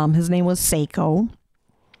 His name was Seiko.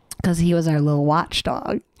 Because he was our little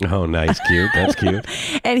watchdog. Oh, nice. Cute. That's cute.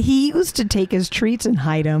 And he used to take his treats and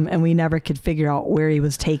hide them, and we never could figure out where he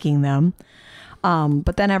was taking them.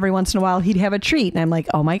 But then every once in a while, he'd have a treat, and I'm like,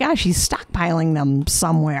 oh my gosh, he's stockpiling them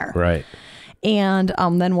somewhere. Right. And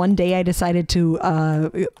then one day I decided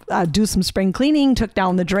to do some spring cleaning, took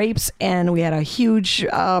down the drapes, and we had a huge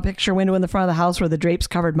picture window in the front of the house where the drapes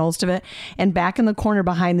covered most of it. And back in the corner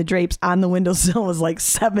behind the drapes on the windowsill was like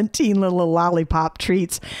 17 little lollipop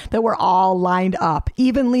treats that were all lined up,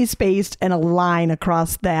 evenly spaced, and a line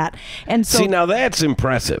across that. And so, see, now that's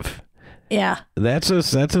impressive. Yeah. That's a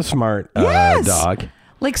smart yes. dog.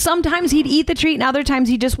 Like sometimes he'd eat the treat and other times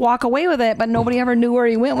he'd just walk away with it, but nobody ever knew where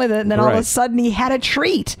he went with it. And then all of a sudden he had a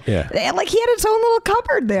treat. Yeah. And like he had his own little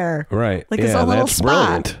cupboard there. Right. Like his own little spot.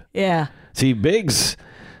 Brilliant. Yeah. See, Biggs,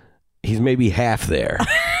 he's maybe half there.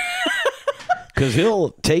 Because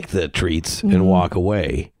he'll take the treats and walk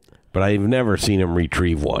away, but I've never seen him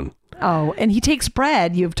retrieve one. Oh, and he takes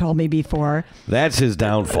bread, you've told me before. That's his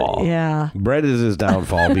downfall. Yeah. Bread is his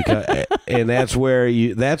downfall because and that's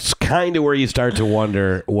kind of where you start to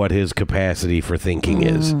wonder what his capacity for thinking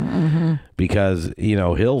is. Mm-hmm. Because,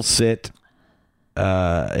 he'll sit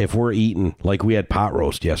if we're eating, like we had pot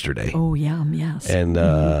roast yesterday. Oh, yum, yes. And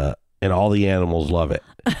and all the animals love it.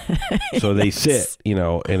 So they sit, in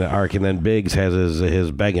an arc, and then Biggs has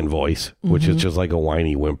his begging voice, which is just like a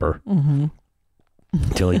whiny whimper,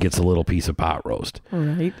 until he gets a little piece of pot roast.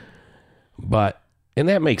 Right. And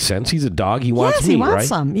that makes sense. He's a dog. He wants meat, he wants right?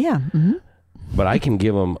 some. Yeah. Mm-hmm. But I can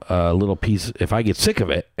give him a little piece. If I get sick of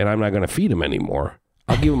it and I'm not going to feed him anymore,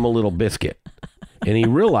 I'll give him a little biscuit. And he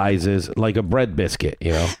realizes, like a bread biscuit,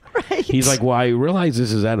 Right. He's like, well, I realize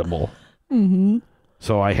this is edible. Mm-hmm.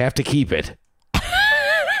 So I have to keep it.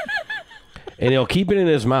 And he'll keep it in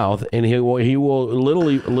his mouth, and he will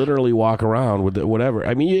literally walk around with whatever.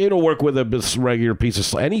 I mean, it'll work with a regular piece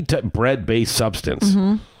of any bread-based substance.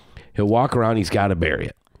 Mm-hmm. He'll walk around. He's got to bury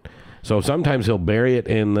it. So sometimes he'll bury it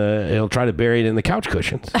he'll try to bury it in the couch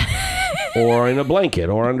cushions, or in a blanket,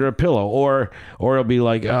 or under a pillow, or he'll be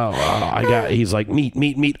like, he's like,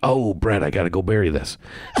 meat. Oh, bread, I got to go bury this.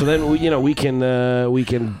 So then we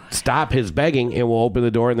can stop his begging, and we'll open the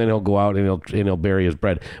door, and then he'll go out and he'll bury his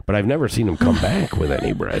bread. But I've never seen him come back with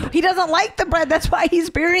any bread. He doesn't like the bread. That's why he's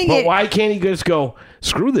burying it. But why can't he just go,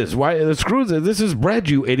 screw this? Screw this? This is bread,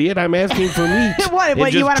 you idiot. I'm asking for meat. What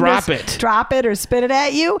just you want drop him to drop it or spit it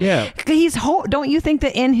at you? Yeah. Don't you think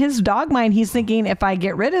that in his dog mind, he's thinking, if I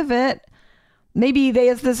get rid of it, maybe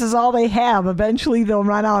this is all they have. Eventually they'll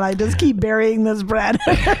run out. I just keep burying this bread.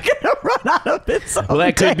 They're going to run out of it someday. Well,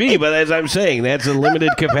 that could be, but as I'm saying, that's a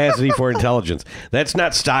limited capacity for intelligence. That's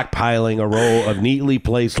not stockpiling a row of neatly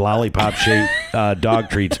placed lollipop-shaped dog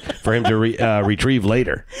treats for him to retrieve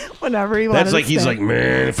later. Whenever he wants. That's like he's like,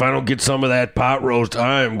 man, if I don't get some of that pot roast,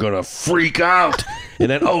 I'm going to freak out. And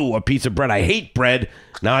then, a piece of bread. I hate bread.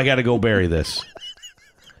 Now I got to go bury this.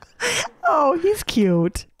 Oh, he's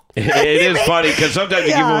cute. It is funny because sometimes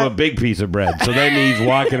you give him a big piece of bread. So then he's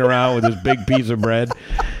walking around with his big piece of bread,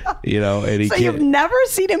 and he can't. You've never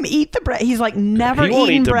seen him eat the bread. He's like never he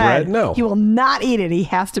won't eaten eat the bread. No, he will not eat it. He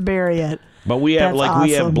has to bury it. But we have awesome.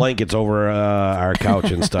 we have blankets over our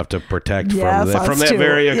couch and stuff to protect yes, from that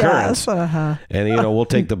very occurrence. Yes, uh-huh. And we'll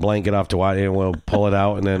take the blanket off to watch, and we'll pull it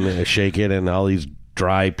out and then shake it, and all these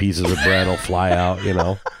dry pieces of bread will fly out.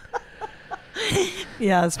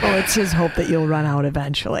 Yes, well, it's his hope that you'll run out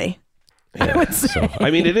eventually. Yeah,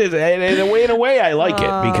 it is. In a way, I like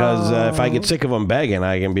it because if I get sick of them begging,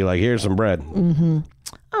 I can be like, here's some bread. Mm-hmm.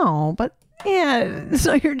 Oh, but yeah,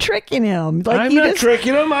 so you're tricking him. Like, I'm not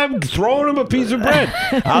tricking him. I'm throwing him a piece of bread.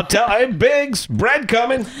 I'm Biggs, bread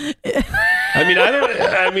coming.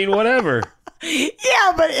 Whatever.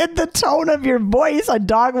 Yeah, but in the tone of your voice, a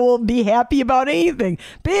dog will be happy about anything.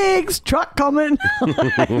 Biggs, truck coming.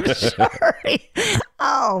 I'm sure.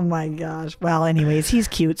 Oh my gosh. Well, anyways, he's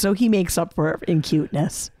cute, so he makes up for it in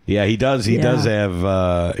cuteness. Yeah, he does. He does have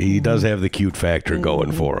the cute factor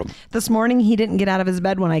going for him. This morning, he didn't get out of his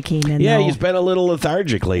bed when I came in. Yeah, though. He's been a little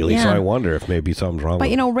lethargic lately, so I wonder if maybe something's wrong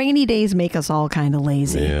with him. But rainy days make us all kind of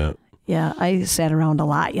lazy. Yeah. Yeah, I sat around a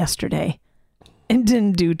lot yesterday and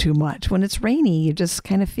didn't do too much. When it's rainy, you just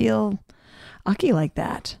kind of feel ucky like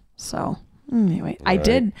that. So anyway, I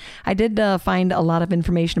did find a lot of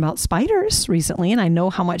information about spiders recently, and I know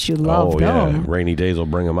how much you love them. Yeah, rainy days will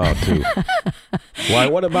bring them out too. Why?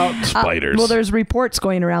 What about spiders? Well, there's reports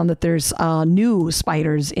going around that there's new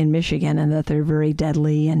spiders in Michigan, and that they're very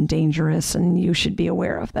deadly and dangerous, and you should be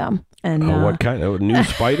aware of them. And what kind of new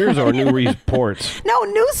spiders or new reports? No,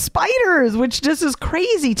 new spiders, which just is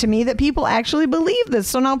crazy to me that people actually believe this.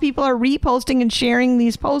 So now people are reposting and sharing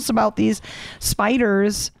these posts about these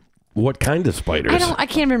spiders. What kind of spiders? I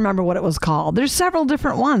can't remember what it was called. There's several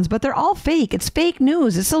different ones, but they're all fake. It's fake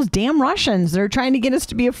news. It's those damn Russians. They're trying to get us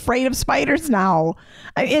to be afraid of spiders now.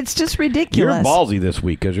 It's just ridiculous. You're ballsy this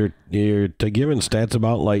week because you're giving stats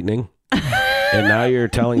about lightning. And now you're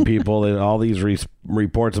telling people that all these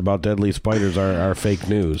reports about deadly spiders are fake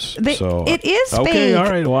news. It is fake. Okay, all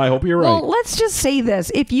right. Well, I hope you're right. Well, let's just say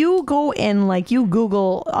this. If you go in, you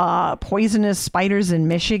Google poisonous spiders in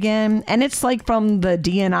Michigan, and it's from the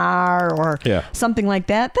DNR or something like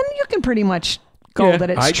that, then you can pretty much go that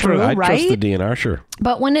it's true, right? I trust the DNR, sure.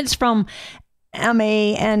 But when it's from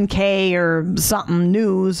MANK or something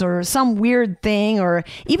news or some weird thing, or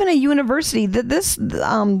even a university,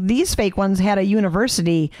 these fake ones had a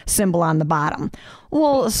university symbol on the bottom.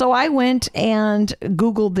 Well, so I went and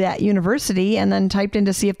Googled that university and then typed in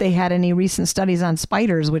to see if they had any recent studies on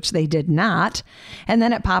spiders, which they did not. And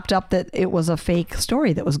then it popped up that it was a fake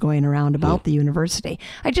story that was going around about the university.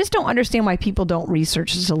 I just don't understand why people don't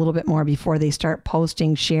research just a little bit more before they start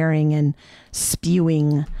posting, sharing, and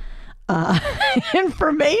spewing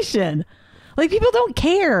information. People don't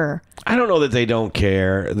care. I don't know that they don't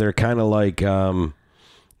care. They're kind of like,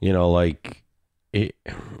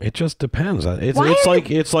 it just depends. It's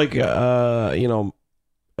like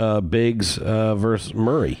Biggs versus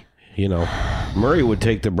Murray. You know, Murray would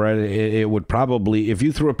take the bread. It would probably, if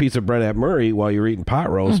you threw a piece of bread at Murray while you're eating pot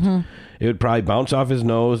roast, it would probably bounce off his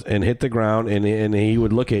nose and hit the ground, and he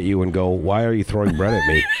would look at you and go, "Why are you throwing bread at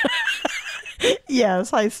me?"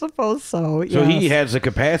 Yes, I suppose so. So he has the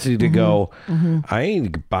capacity to go, I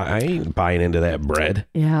ain't buying into that bread.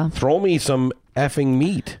 Yeah. Throw me some effing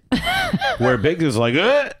meat. Where Biggs is like,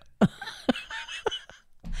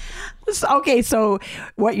 Okay, so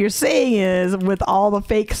what you're saying is with all the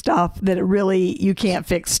fake stuff that it really, you can't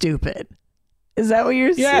fix stupid. Is that what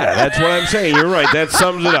you're saying? Yeah, that's what I'm saying. You're right. That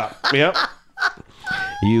sums it up. Yep.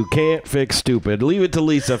 You can't fix stupid. Leave it to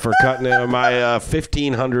Lisa for cutting my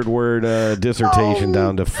 1,500-word dissertation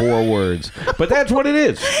down to 4 words. But that's what it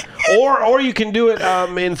is. Or you can do it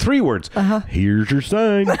in 3 words. Here's your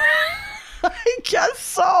sign. I guess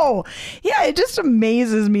so. Yeah, it just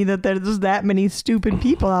amazes me that there's that many stupid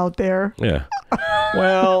people out there. Yeah.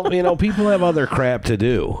 Well, people have other crap to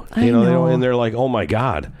do. I know. And they're like, oh my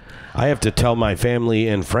God, I have to tell my family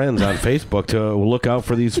and friends on Facebook to look out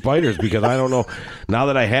for these spiders because I don't know. Now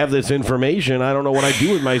that I have this information, I don't know what I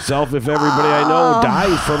do with myself if everybody I know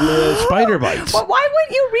dies from the spider bites. But why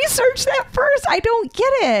wouldn't you research that first? I don't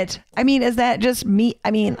get it. I mean, is that just me?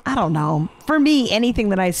 I mean, I don't know. For me, anything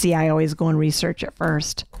that I see, I always go and research it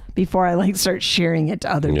first before I start sharing it to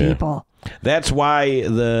other people. That's why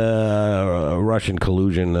the Russian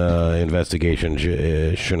collusion investigation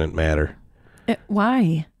shouldn't matter.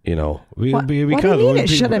 Why? Because what do you mean it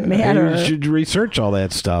shouldn't matter? You should research all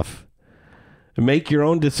that stuff. Make your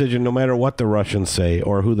own decision no matter what the Russians say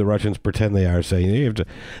or who the Russians pretend they are saying. You have to,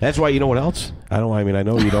 that's why, you know what else? I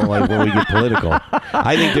know you don't like when we get political.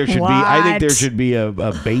 I think there should be a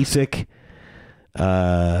basic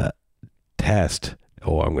test.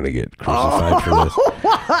 Oh, I'm going to get crucified for this.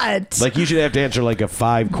 What? Like you should have to answer like a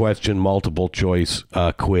 5-question multiple choice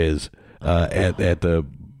quiz at the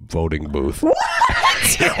voting booth. What?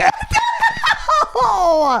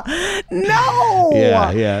 No.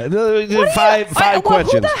 Yeah. Five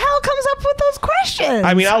questions. Who the hell comes up with those questions?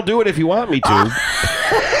 I mean, I'll do it if you want me to. No,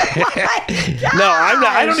 I'm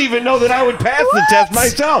not. I don't even know that I would pass the test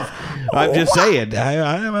myself. I'm just saying.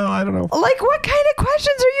 I don't know. Like, what kind of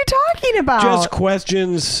questions are you talking about? Just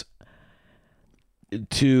questions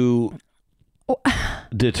to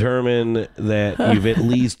determine that you've at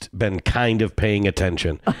least been kind of paying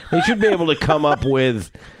attention. They should be able to come up with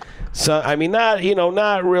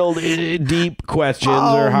not real deep questions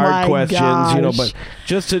or hard questions, but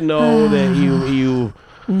just to know that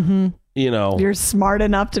you're smart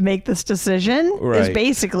enough to make this decision is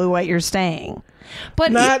basically what you're saying.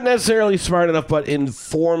 But not necessarily smart enough, but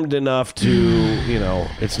informed enough to,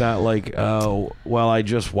 it's not like, I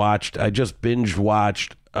just binge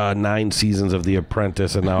watched 9 seasons of The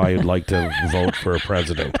Apprentice, and now I'd like to vote for a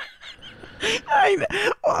president. I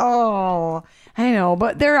know,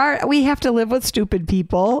 but we have to live with stupid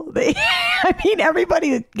people.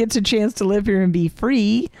 Everybody gets a chance to live here and be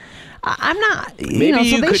free. I'm not, so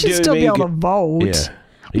they should still be able to vote. Yeah.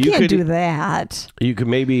 You can't do that. We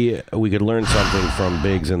could learn something from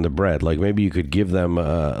Biggs and the bread. Like maybe you could give them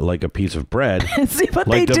like a piece of bread, see what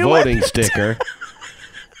like they the do voting with it. sticker.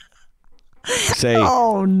 Say,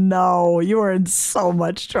 oh no, you are in so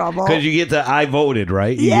much trouble. Because you get the I voted,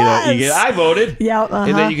 right? You get I voted. Yeah,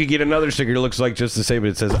 and then you could get another sticker that looks like just the same, but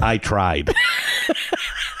it says I tried.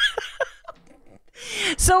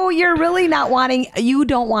 So you're really you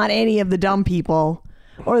don't want any of the dumb people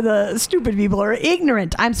or the stupid people or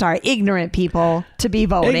ignorant people to be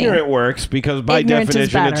voting. Ignorant works because by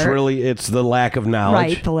definition it's the lack of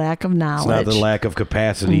knowledge. Right, the lack of knowledge. It's not the lack of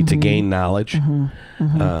capacity to gain knowledge.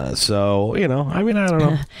 So, I don't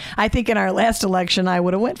know. I think in our last election I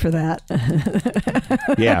would have went for that.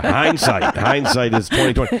 Yeah, hindsight. Hindsight is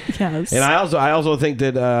 2020. Yes. And I also think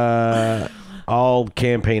that all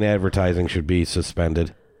campaign advertising should be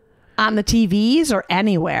suspended. On the TVs or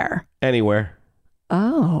anywhere? Anywhere.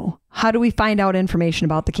 Oh. How do we find out information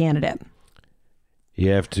about the candidate?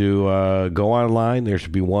 You have to go online. There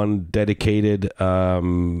should be one dedicated, I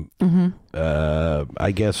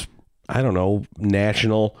guess, I don't know,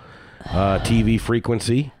 national TV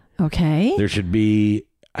frequency. Okay. There should be,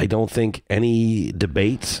 I don't think, any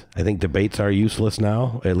debates. I think debates are useless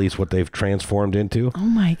now, at least what they've transformed into. Oh,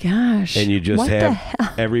 my gosh. And you just have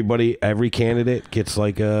every candidate gets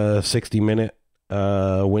like a 60-minute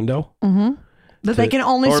window. That they can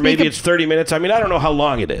only or speak maybe it's 30 minutes. I mean, I don't know how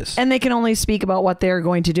long it is. And they can only speak about what they're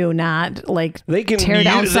going to do, not like They can tear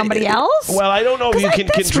down somebody else. Well, I don't know if you can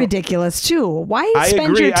That's control. ridiculous too. Why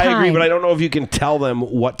spend agree, your time? I agree, but I don't know if you can tell them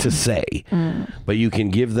what to say. But you can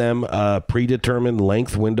give them a predetermined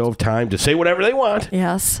length window of time to say whatever they want.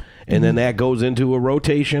 Yes. And then that goes into a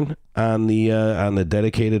rotation on the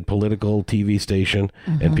dedicated political TV station,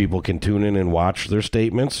 and people can tune in and watch their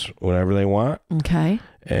statements whenever they want. Okay.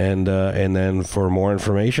 And then for more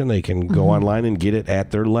information, they can go online and get it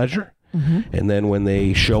at their leisure. And then when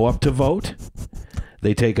they show up to vote,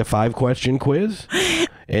 they take a 5-question quiz.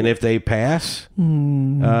 And if they pass,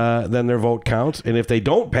 then their vote counts. And if they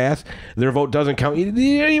don't pass, their vote doesn't count. You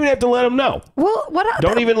don't even have to let them know. Well,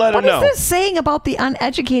 Don't even let them know. What is this saying about the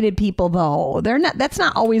uneducated people, though? They're not. That's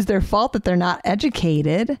not always their fault that they're not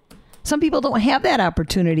educated. Some people don't have that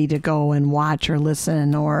opportunity to go and watch or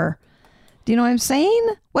listen, or do you know what I'm saying?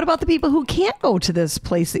 What about the people who can't go to this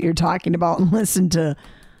place that you're talking about and listen to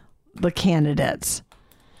the candidates?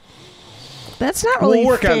 That's not really We'll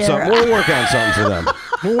work fair. on something. We'll work on something for them.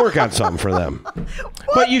 We'll work on something for them.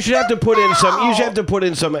 But you should have to put in some. You should have to put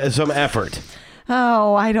in some effort.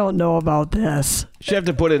 Oh, I don't know about this. You should have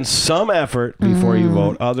to put in some effort before you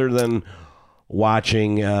vote, other than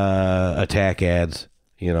watching attack ads.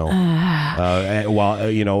 You know, while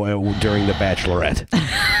during the Bachelorette.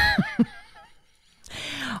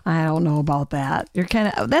 I don't know about that.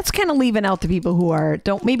 That's kind of leaving out the people who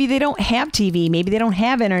maybe they don't have TV, maybe they don't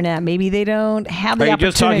have internet, maybe they don't have the opportunity. Are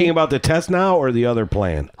you just talking about the test now or the other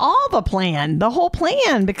plan? All the plan, the whole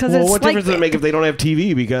plan, because it's what difference does it make if they don't have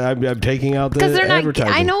TV? Because I'm taking out the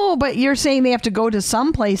advertising. I know, but you're saying they have to go to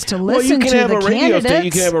some place to listen you can to have the a radio candidates.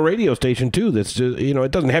 You can have a radio station too. That's just,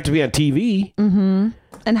 it doesn't have to be on TV. Mm-hmm.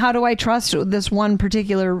 And how do I trust this one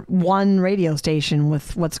radio station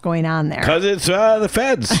with what's going on there? Because it's the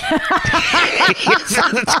feds.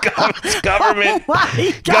 it's government.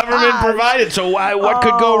 Oh government provided. So what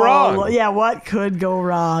could go wrong? Yeah, what could go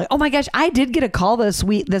wrong? Oh my gosh, I did get a call this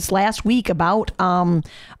last week about it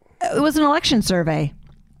was an election survey.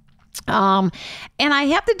 And I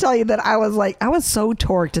have to tell you that I was so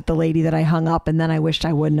torqued at the lady that I hung up, and then I wished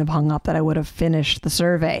I wouldn't have hung up, that I would have finished the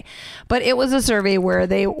survey. But it was a survey where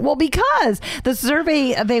because the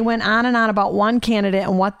survey, they went on and on about one candidate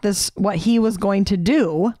and what he was going to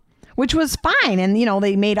do, which was fine. And,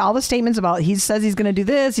 they made all the statements about, he says he's going to do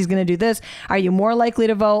this, he's going to do this. Are you more likely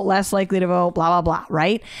to vote, less likely to vote, blah, blah, blah,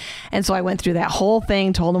 right? And so I went through that whole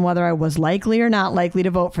thing, told him whether I was likely or not likely to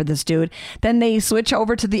vote for this dude. Then they switch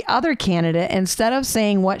over to the other candidate instead of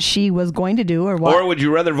saying what she was going to do or what. Or would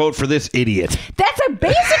you rather vote for this idiot? That's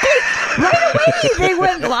basically right away. They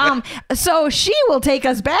went, so she will take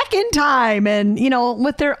us back in time and,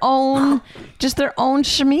 with their own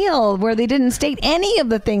schmeal where they didn't state any of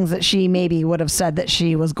the things that she maybe would have said that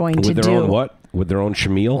she was going to do. With their own what? With their own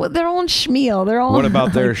schmeal? With their own schmeal. What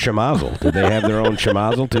about their schmazel? Did they have their own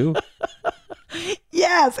schmazel too?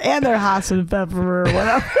 Yes, and their Hassenpfeffer or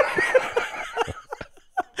whatever.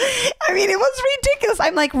 I mean, it was ridiculous.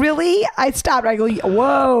 I'm like, really? I stopped. I go,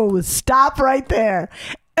 whoa, stop right there.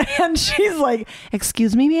 And she's like,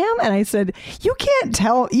 excuse me, ma'am? And I said, you can't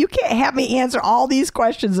have me answer all these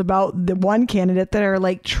questions about the one candidate that are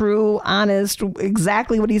like true, honest,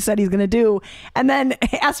 exactly what he said he's going to do. And then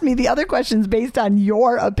ask me the other questions based on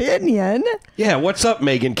your opinion. Yeah, what's up,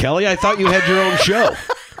 Megyn Kelly? I thought you had your own show.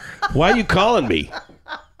 Why are you calling me?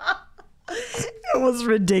 It was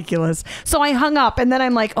ridiculous. So I hung up, and then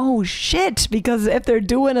I'm like, oh shit, because if they're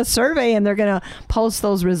doing a survey and they're going to post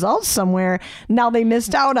those results somewhere, now they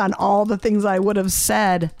missed out on all the things I would have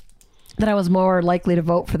said that I was more likely to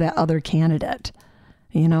vote for that other candidate.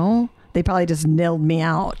 They probably just nilled me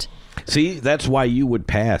out. See, that's why you would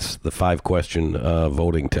pass the 5-question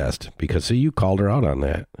voting test, because you called her out on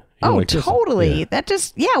that. Totally. Yeah. That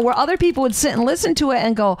where other people would sit and listen to it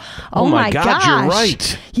and go, oh my gosh. You're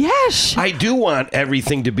right. Yes. I do want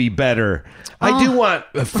everything to be better. I do want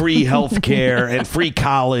free health care and free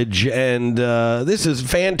college, and this is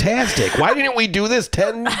fantastic. Why didn't we do this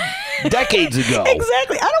 10 decades ago?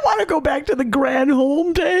 Exactly. I don't want to go back to the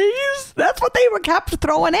Granholm days. That's what they were kept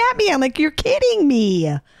throwing at me. I'm like, you're kidding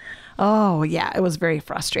me. Oh, yeah. It was very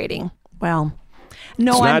frustrating. Well,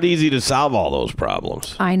 no, it's not easy to solve all those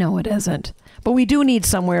problems. I know it isn't. But we do need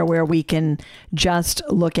somewhere where we can just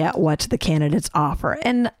look at what the candidates offer.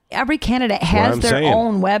 And every candidate has their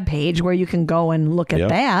own webpage where you can go and look at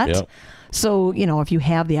that. Yep. So, if you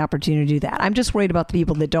have the opportunity to do that. I'm just worried about the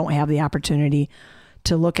people that don't have the opportunity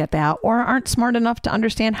to look at that or aren't smart enough to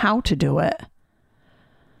understand how to do it.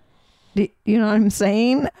 You know what I'm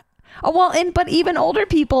saying? Oh, well, but even older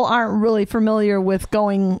people aren't really familiar with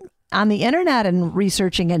going on the internet and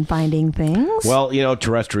researching and finding things. Well,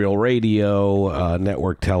 terrestrial radio,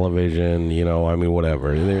 network television,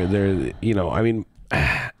 whatever. They're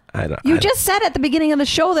You just said at the beginning of the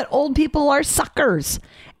show that old people are suckers.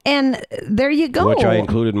 And there you go. Which I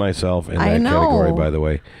included myself in that category, by the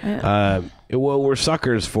way. We're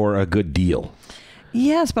suckers for a good deal.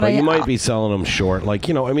 Yes, but you might be selling them short.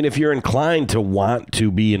 If you're inclined to want to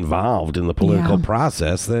be involved in the political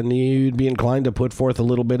process, then you'd be inclined to put forth a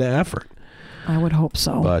little bit of effort. I would hope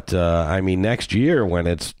so. But, next year when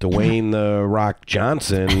it's Dwayne The Rock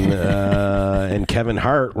Johnson and Kevin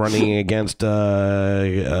Hart running against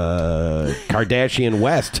Kardashian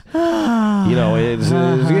West, it's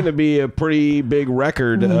going to be a pretty big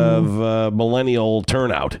record of millennial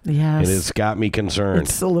turnout. Yes. It has got me concerned.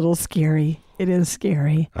 It's a little scary. It is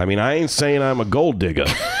scary. I ain't saying I'm a gold digger.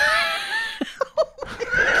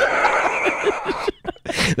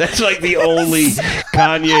 That's like the only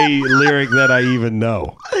Kanye lyric that I even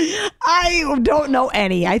know. I don't know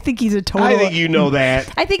any. I think he's a total... I think you know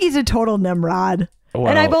that. I think he's a total Nimrod. Well,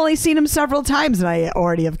 and I've only seen him several times, and I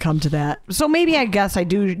already have come to that. So maybe I guess I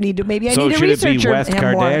do need to... Maybe I need to research him. So should it be West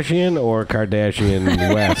Kardashian or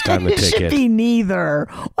Kardashian West on the ticket? It should be neither.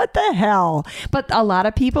 What the hell? But a lot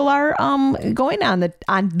of people are going on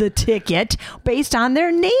the ticket based on their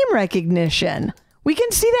name recognition. We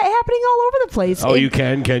can see that happening all over the place. Oh, you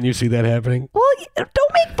can? Can you see that happening? Well,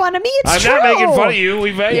 don't make fun of me. It's true. I'm not making fun of you.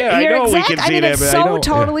 I know we can see that. It's so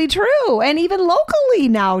totally true. And even locally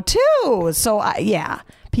now, too. So,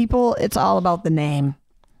 people, it's all about the name.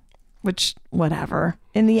 Which, whatever.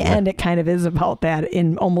 In the end, it kind of is about that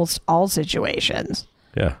in almost all situations.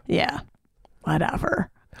 Yeah. Yeah.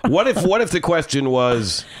 Whatever. What if the question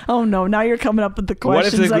was? Oh no! Now you're coming up with the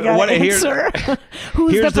questions I got to answer.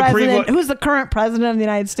 Who's the president? Who's the current president of the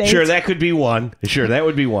United States? Sure, that could be one. Sure, that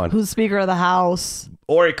would be one. Who's Speaker of the House?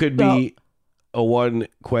 Or it could be a one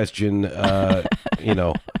question.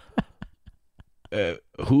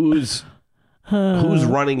 Who's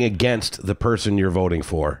running against the person you're voting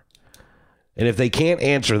for? And if they can't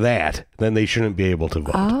answer that, then they shouldn't be able to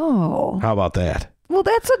vote. Oh, how about that? Well,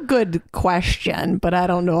 that's a good question, but I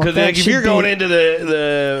don't know. Because if you're going into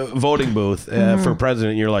the voting booth for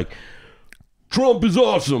president, you're like, Trump is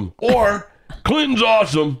awesome or Clinton's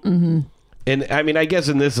awesome. Mm-hmm. And I guess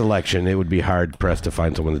in this election, it would be hard pressed to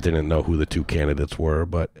find someone that didn't know who the two candidates were.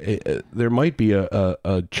 But there might be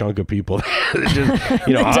a chunk of people that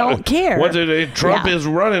just, don't care. Trump is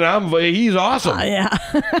running, he's awesome. Yeah,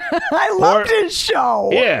 I loved his show.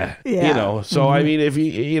 Yeah. So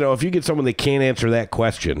if you get someone that can't answer that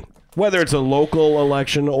question, whether it's a local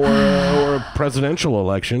election or a presidential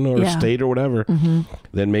election or a state or whatever,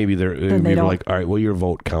 then maybe they're like, all right, well, your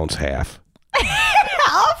vote counts half.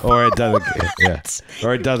 Or it doesn't. Yeah.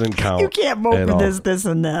 Or it doesn't count. You can't vote for this,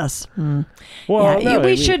 and this. Well,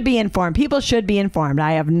 we should be informed. People should be informed.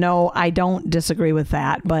 I don't disagree with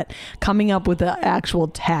that. But coming up with an actual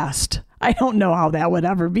test, I don't know how that would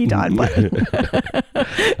ever be done. But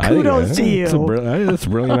kudos to you. That's a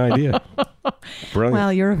brilliant idea. Brilliant.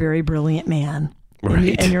 Well, you're a very brilliant man.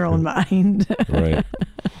 Right. In your own mind. Right.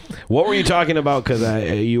 What were you talking about? Because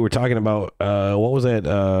you were talking about, what was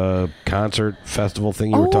that concert festival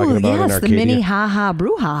thing you were talking about in Arcadia? The Mini Ha Ha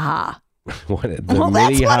Brouhaha. That's what it's called.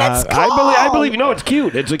 I believe. No, it's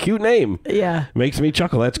cute. It's a cute name. Yeah. Makes me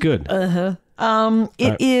chuckle. That's good. It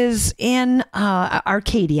is in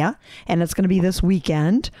Arcadia, and it's going to be this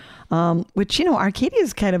weekend, which, Arcadia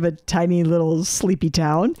is kind of a tiny little sleepy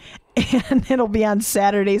town. And it'll be on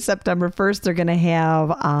Saturday, September 1st. They're going to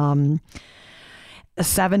have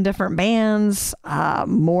 7 different bands,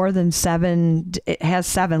 more than 7. It has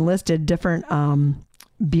 7 listed different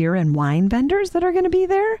beer and wine vendors that are going to be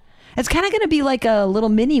there. It's kind of going to be like a little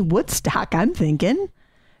mini Woodstock, I'm thinking.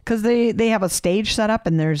 Because they have a stage set up,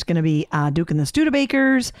 and there's going to be Duke and the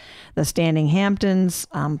Studebakers, the Standing Hamptons,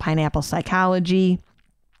 Pineapple Psychology,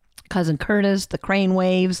 Cousin Curtis, the Crane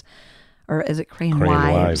Waves, or is it Crane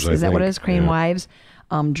Wives? Is that what it is? Crane Wives,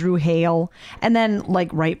 Drew Hale, and then like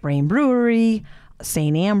Right Brain Brewery,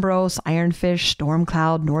 St. Ambrose, Ironfish,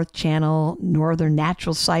 Stormcloud, North Channel, Northern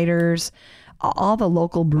Natural Ciders. All the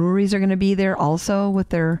local breweries are going to be there also with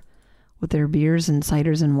their beers and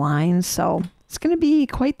ciders and wines. So it's going to be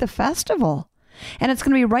quite the festival. And it's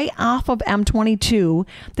going to be right off of M22.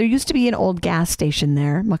 There used to be an old gas station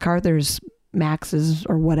there, MacArthur's, Max's,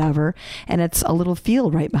 or whatever. And it's a little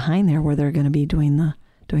field right behind there where they're going to be doing the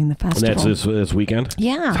festival. And that's this weekend?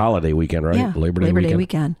 Yeah. It's holiday weekend, right? Yeah. Labor Day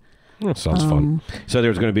weekend. That sounds fun. So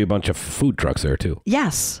there's going to be a bunch of food trucks there, too.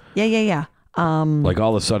 Yes. Yeah. Like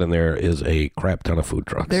all of a sudden there is a crap ton of food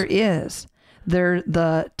trucks. There is.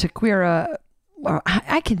 The Tequila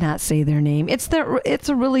I cannot say their name. It's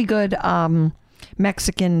a really good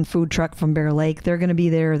Mexican food truck from Bear Lake. They're going to be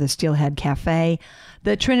there. The Steelhead Cafe.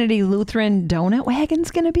 The Trinity Lutheran Donut Wagon's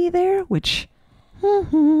going to be there, which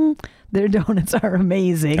their donuts are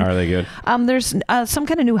amazing. Are they good? There's some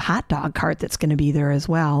kind of new hot dog cart that's going to be there as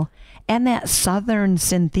well. And that Southern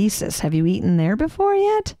Synthesis. Have you eaten there before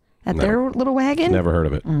yet? At their little wagon? Never heard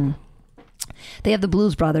of it. They have the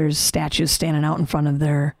Blues Brothers statues standing out in front of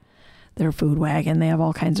their food wagon. They have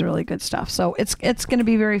all kinds of really good stuff. So it's going to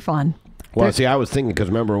be very fun. Well, see, I was thinking, because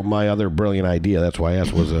remember my other brilliant idea, that's why I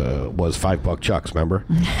asked, was $5 Chucks, remember?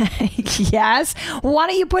 Yes. Why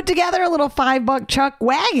don't you put together a little $5 Chuck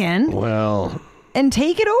wagon? Well, and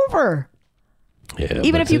take it over. Yeah,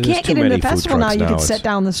 even if you can't get into the festival now, you could sit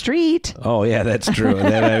down the street. Oh, yeah, that's true.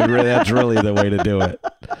 That's really the way to do it.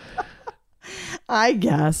 I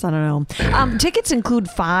guess. I don't know. Tickets include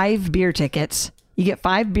 5 beer tickets. You get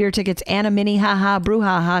 5 beer tickets and a mini Ha-Ha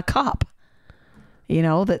Brouhaha cup.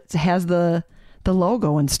 That has the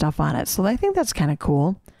logo and stuff on it. So I think that's kind of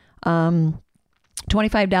cool.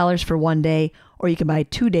 $25 for one day, or you can buy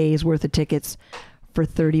 2 days worth of tickets for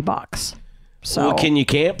 $30. So well, can you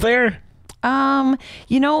camp there?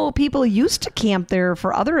 People used to camp there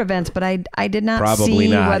for other events, but I did not Probably see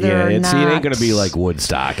not. whether or not. See, it ain't going to be like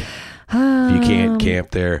Woodstock. If you can't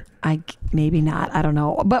camp there. Maybe not. I don't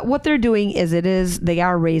know. But what they're doing they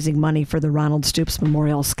are raising money for the Ronald Stoops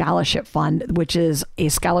Memorial Scholarship Fund, which is a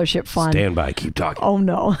scholarship fund. Stand by. Keep talking. Oh,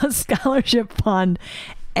 no. A scholarship fund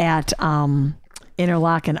at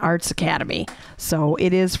Interlochen Arts Academy. So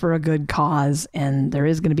it is for a good cause, and there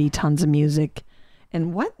is going to be tons of music.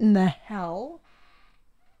 And what in the hell?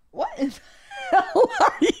 What in the hell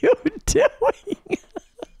are you doing?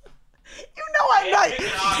 I'm not.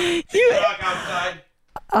 Chicken hawk outside.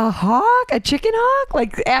 A hawk? A chicken hawk?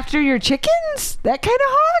 Like after your chickens? That kind of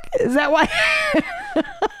hawk? Is that why?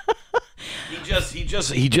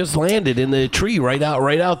 He just landed in the tree right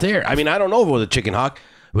out there. I mean, I don't know if it was a chicken hawk.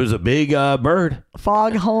 It was a big bird.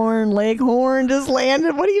 Foghorn, leghorn just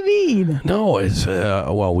landed. What do you mean? No, it's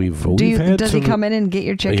we've had. Does he come in and get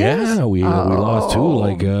your chickens? Yeah, we lost 2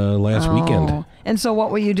 last weekend. And so what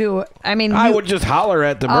will you do? I mean, I would just holler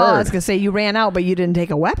at the bird. I was gonna say you ran out, but you didn't take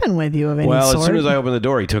a weapon with you of any sort. Well, as soon as I opened the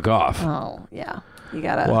door, he took off. Oh yeah, you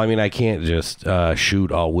gotta. Well, I mean, I can't just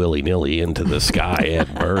shoot all willy-nilly into the sky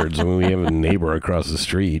at birds. I mean, we have a neighbor across the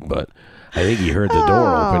street, but I think he heard the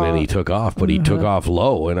door open and he took off, but he took off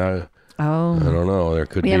low, and I don't know. There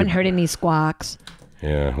could be. We haven't heard any squawks.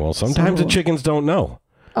 Yeah, well, sometimes the chickens don't know.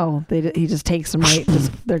 Oh, he just takes them right.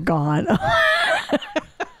 They're gone.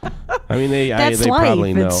 I mean, they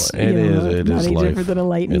probably know. It is life. Different than a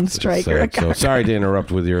lightning strike. So sorry to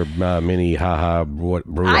interrupt with your mini ha-ha.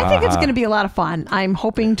 I think it's going to be a lot of fun. I'm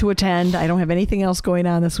hoping to attend. I don't have anything else going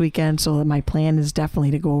on this weekend, so my plan is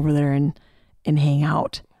definitely to go over there and hang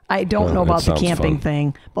out. I don't know about the camping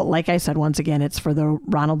thing, but like I said, once again, it's for the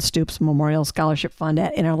Ronald Stoops Memorial Scholarship Fund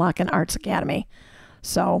at Interlochen Arts Academy.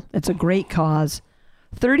 So it's a great cause.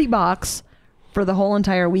 $30 for the whole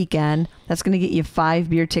entire weekend. That's going to get you 5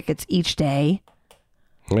 beer tickets each day.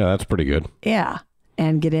 Yeah, that's pretty good. Yeah.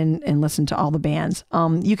 And get in and listen to all the bands.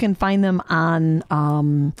 You can find them on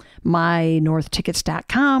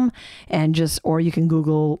mynorthtickets.com or you can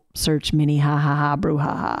Google search Mini Ha-Ha-Ha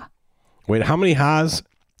Brouhaha. Wait, how many ha's?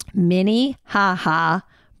 Mini Ha-Ha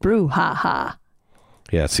Brouhaha.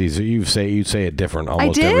 Yeah, see, so you say it different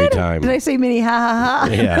almost every time. Did I say mini ha-ha-ha?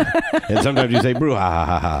 Yeah. And sometimes you say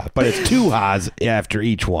brouhaha, but it's 2 ha's after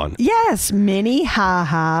each one. Yes, mini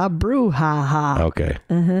ha-ha brouhaha. Okay.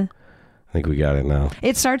 I think we got it now.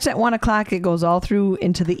 It starts at 1 o'clock. It goes all through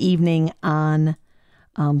into the evening on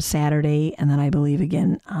Saturday, and then I believe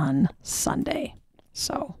again on Sunday.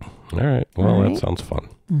 So. All right. Well, that sounds fun.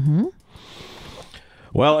 Mm-hmm.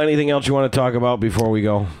 Well, anything else you want to talk about before we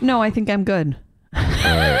go? No, I think I'm good.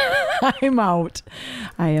 Right. I'm out.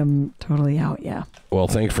 I am totally out. Yeah. Well,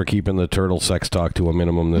 thanks for keeping the turtle sex talk to a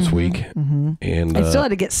minimum this week. Mm-hmm. And I still had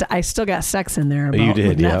to get. I still got sex in there. You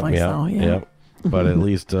did, yeah, Netflix, yeah, though, yeah. But at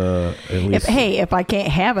least, if I can't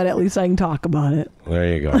have it, at least I can talk about it.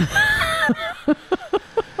 There you go. All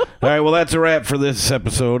right. Well, that's a wrap for this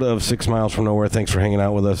episode of 6 Miles from Nowhere. Thanks for hanging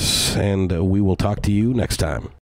out with us, and we will talk to you next time.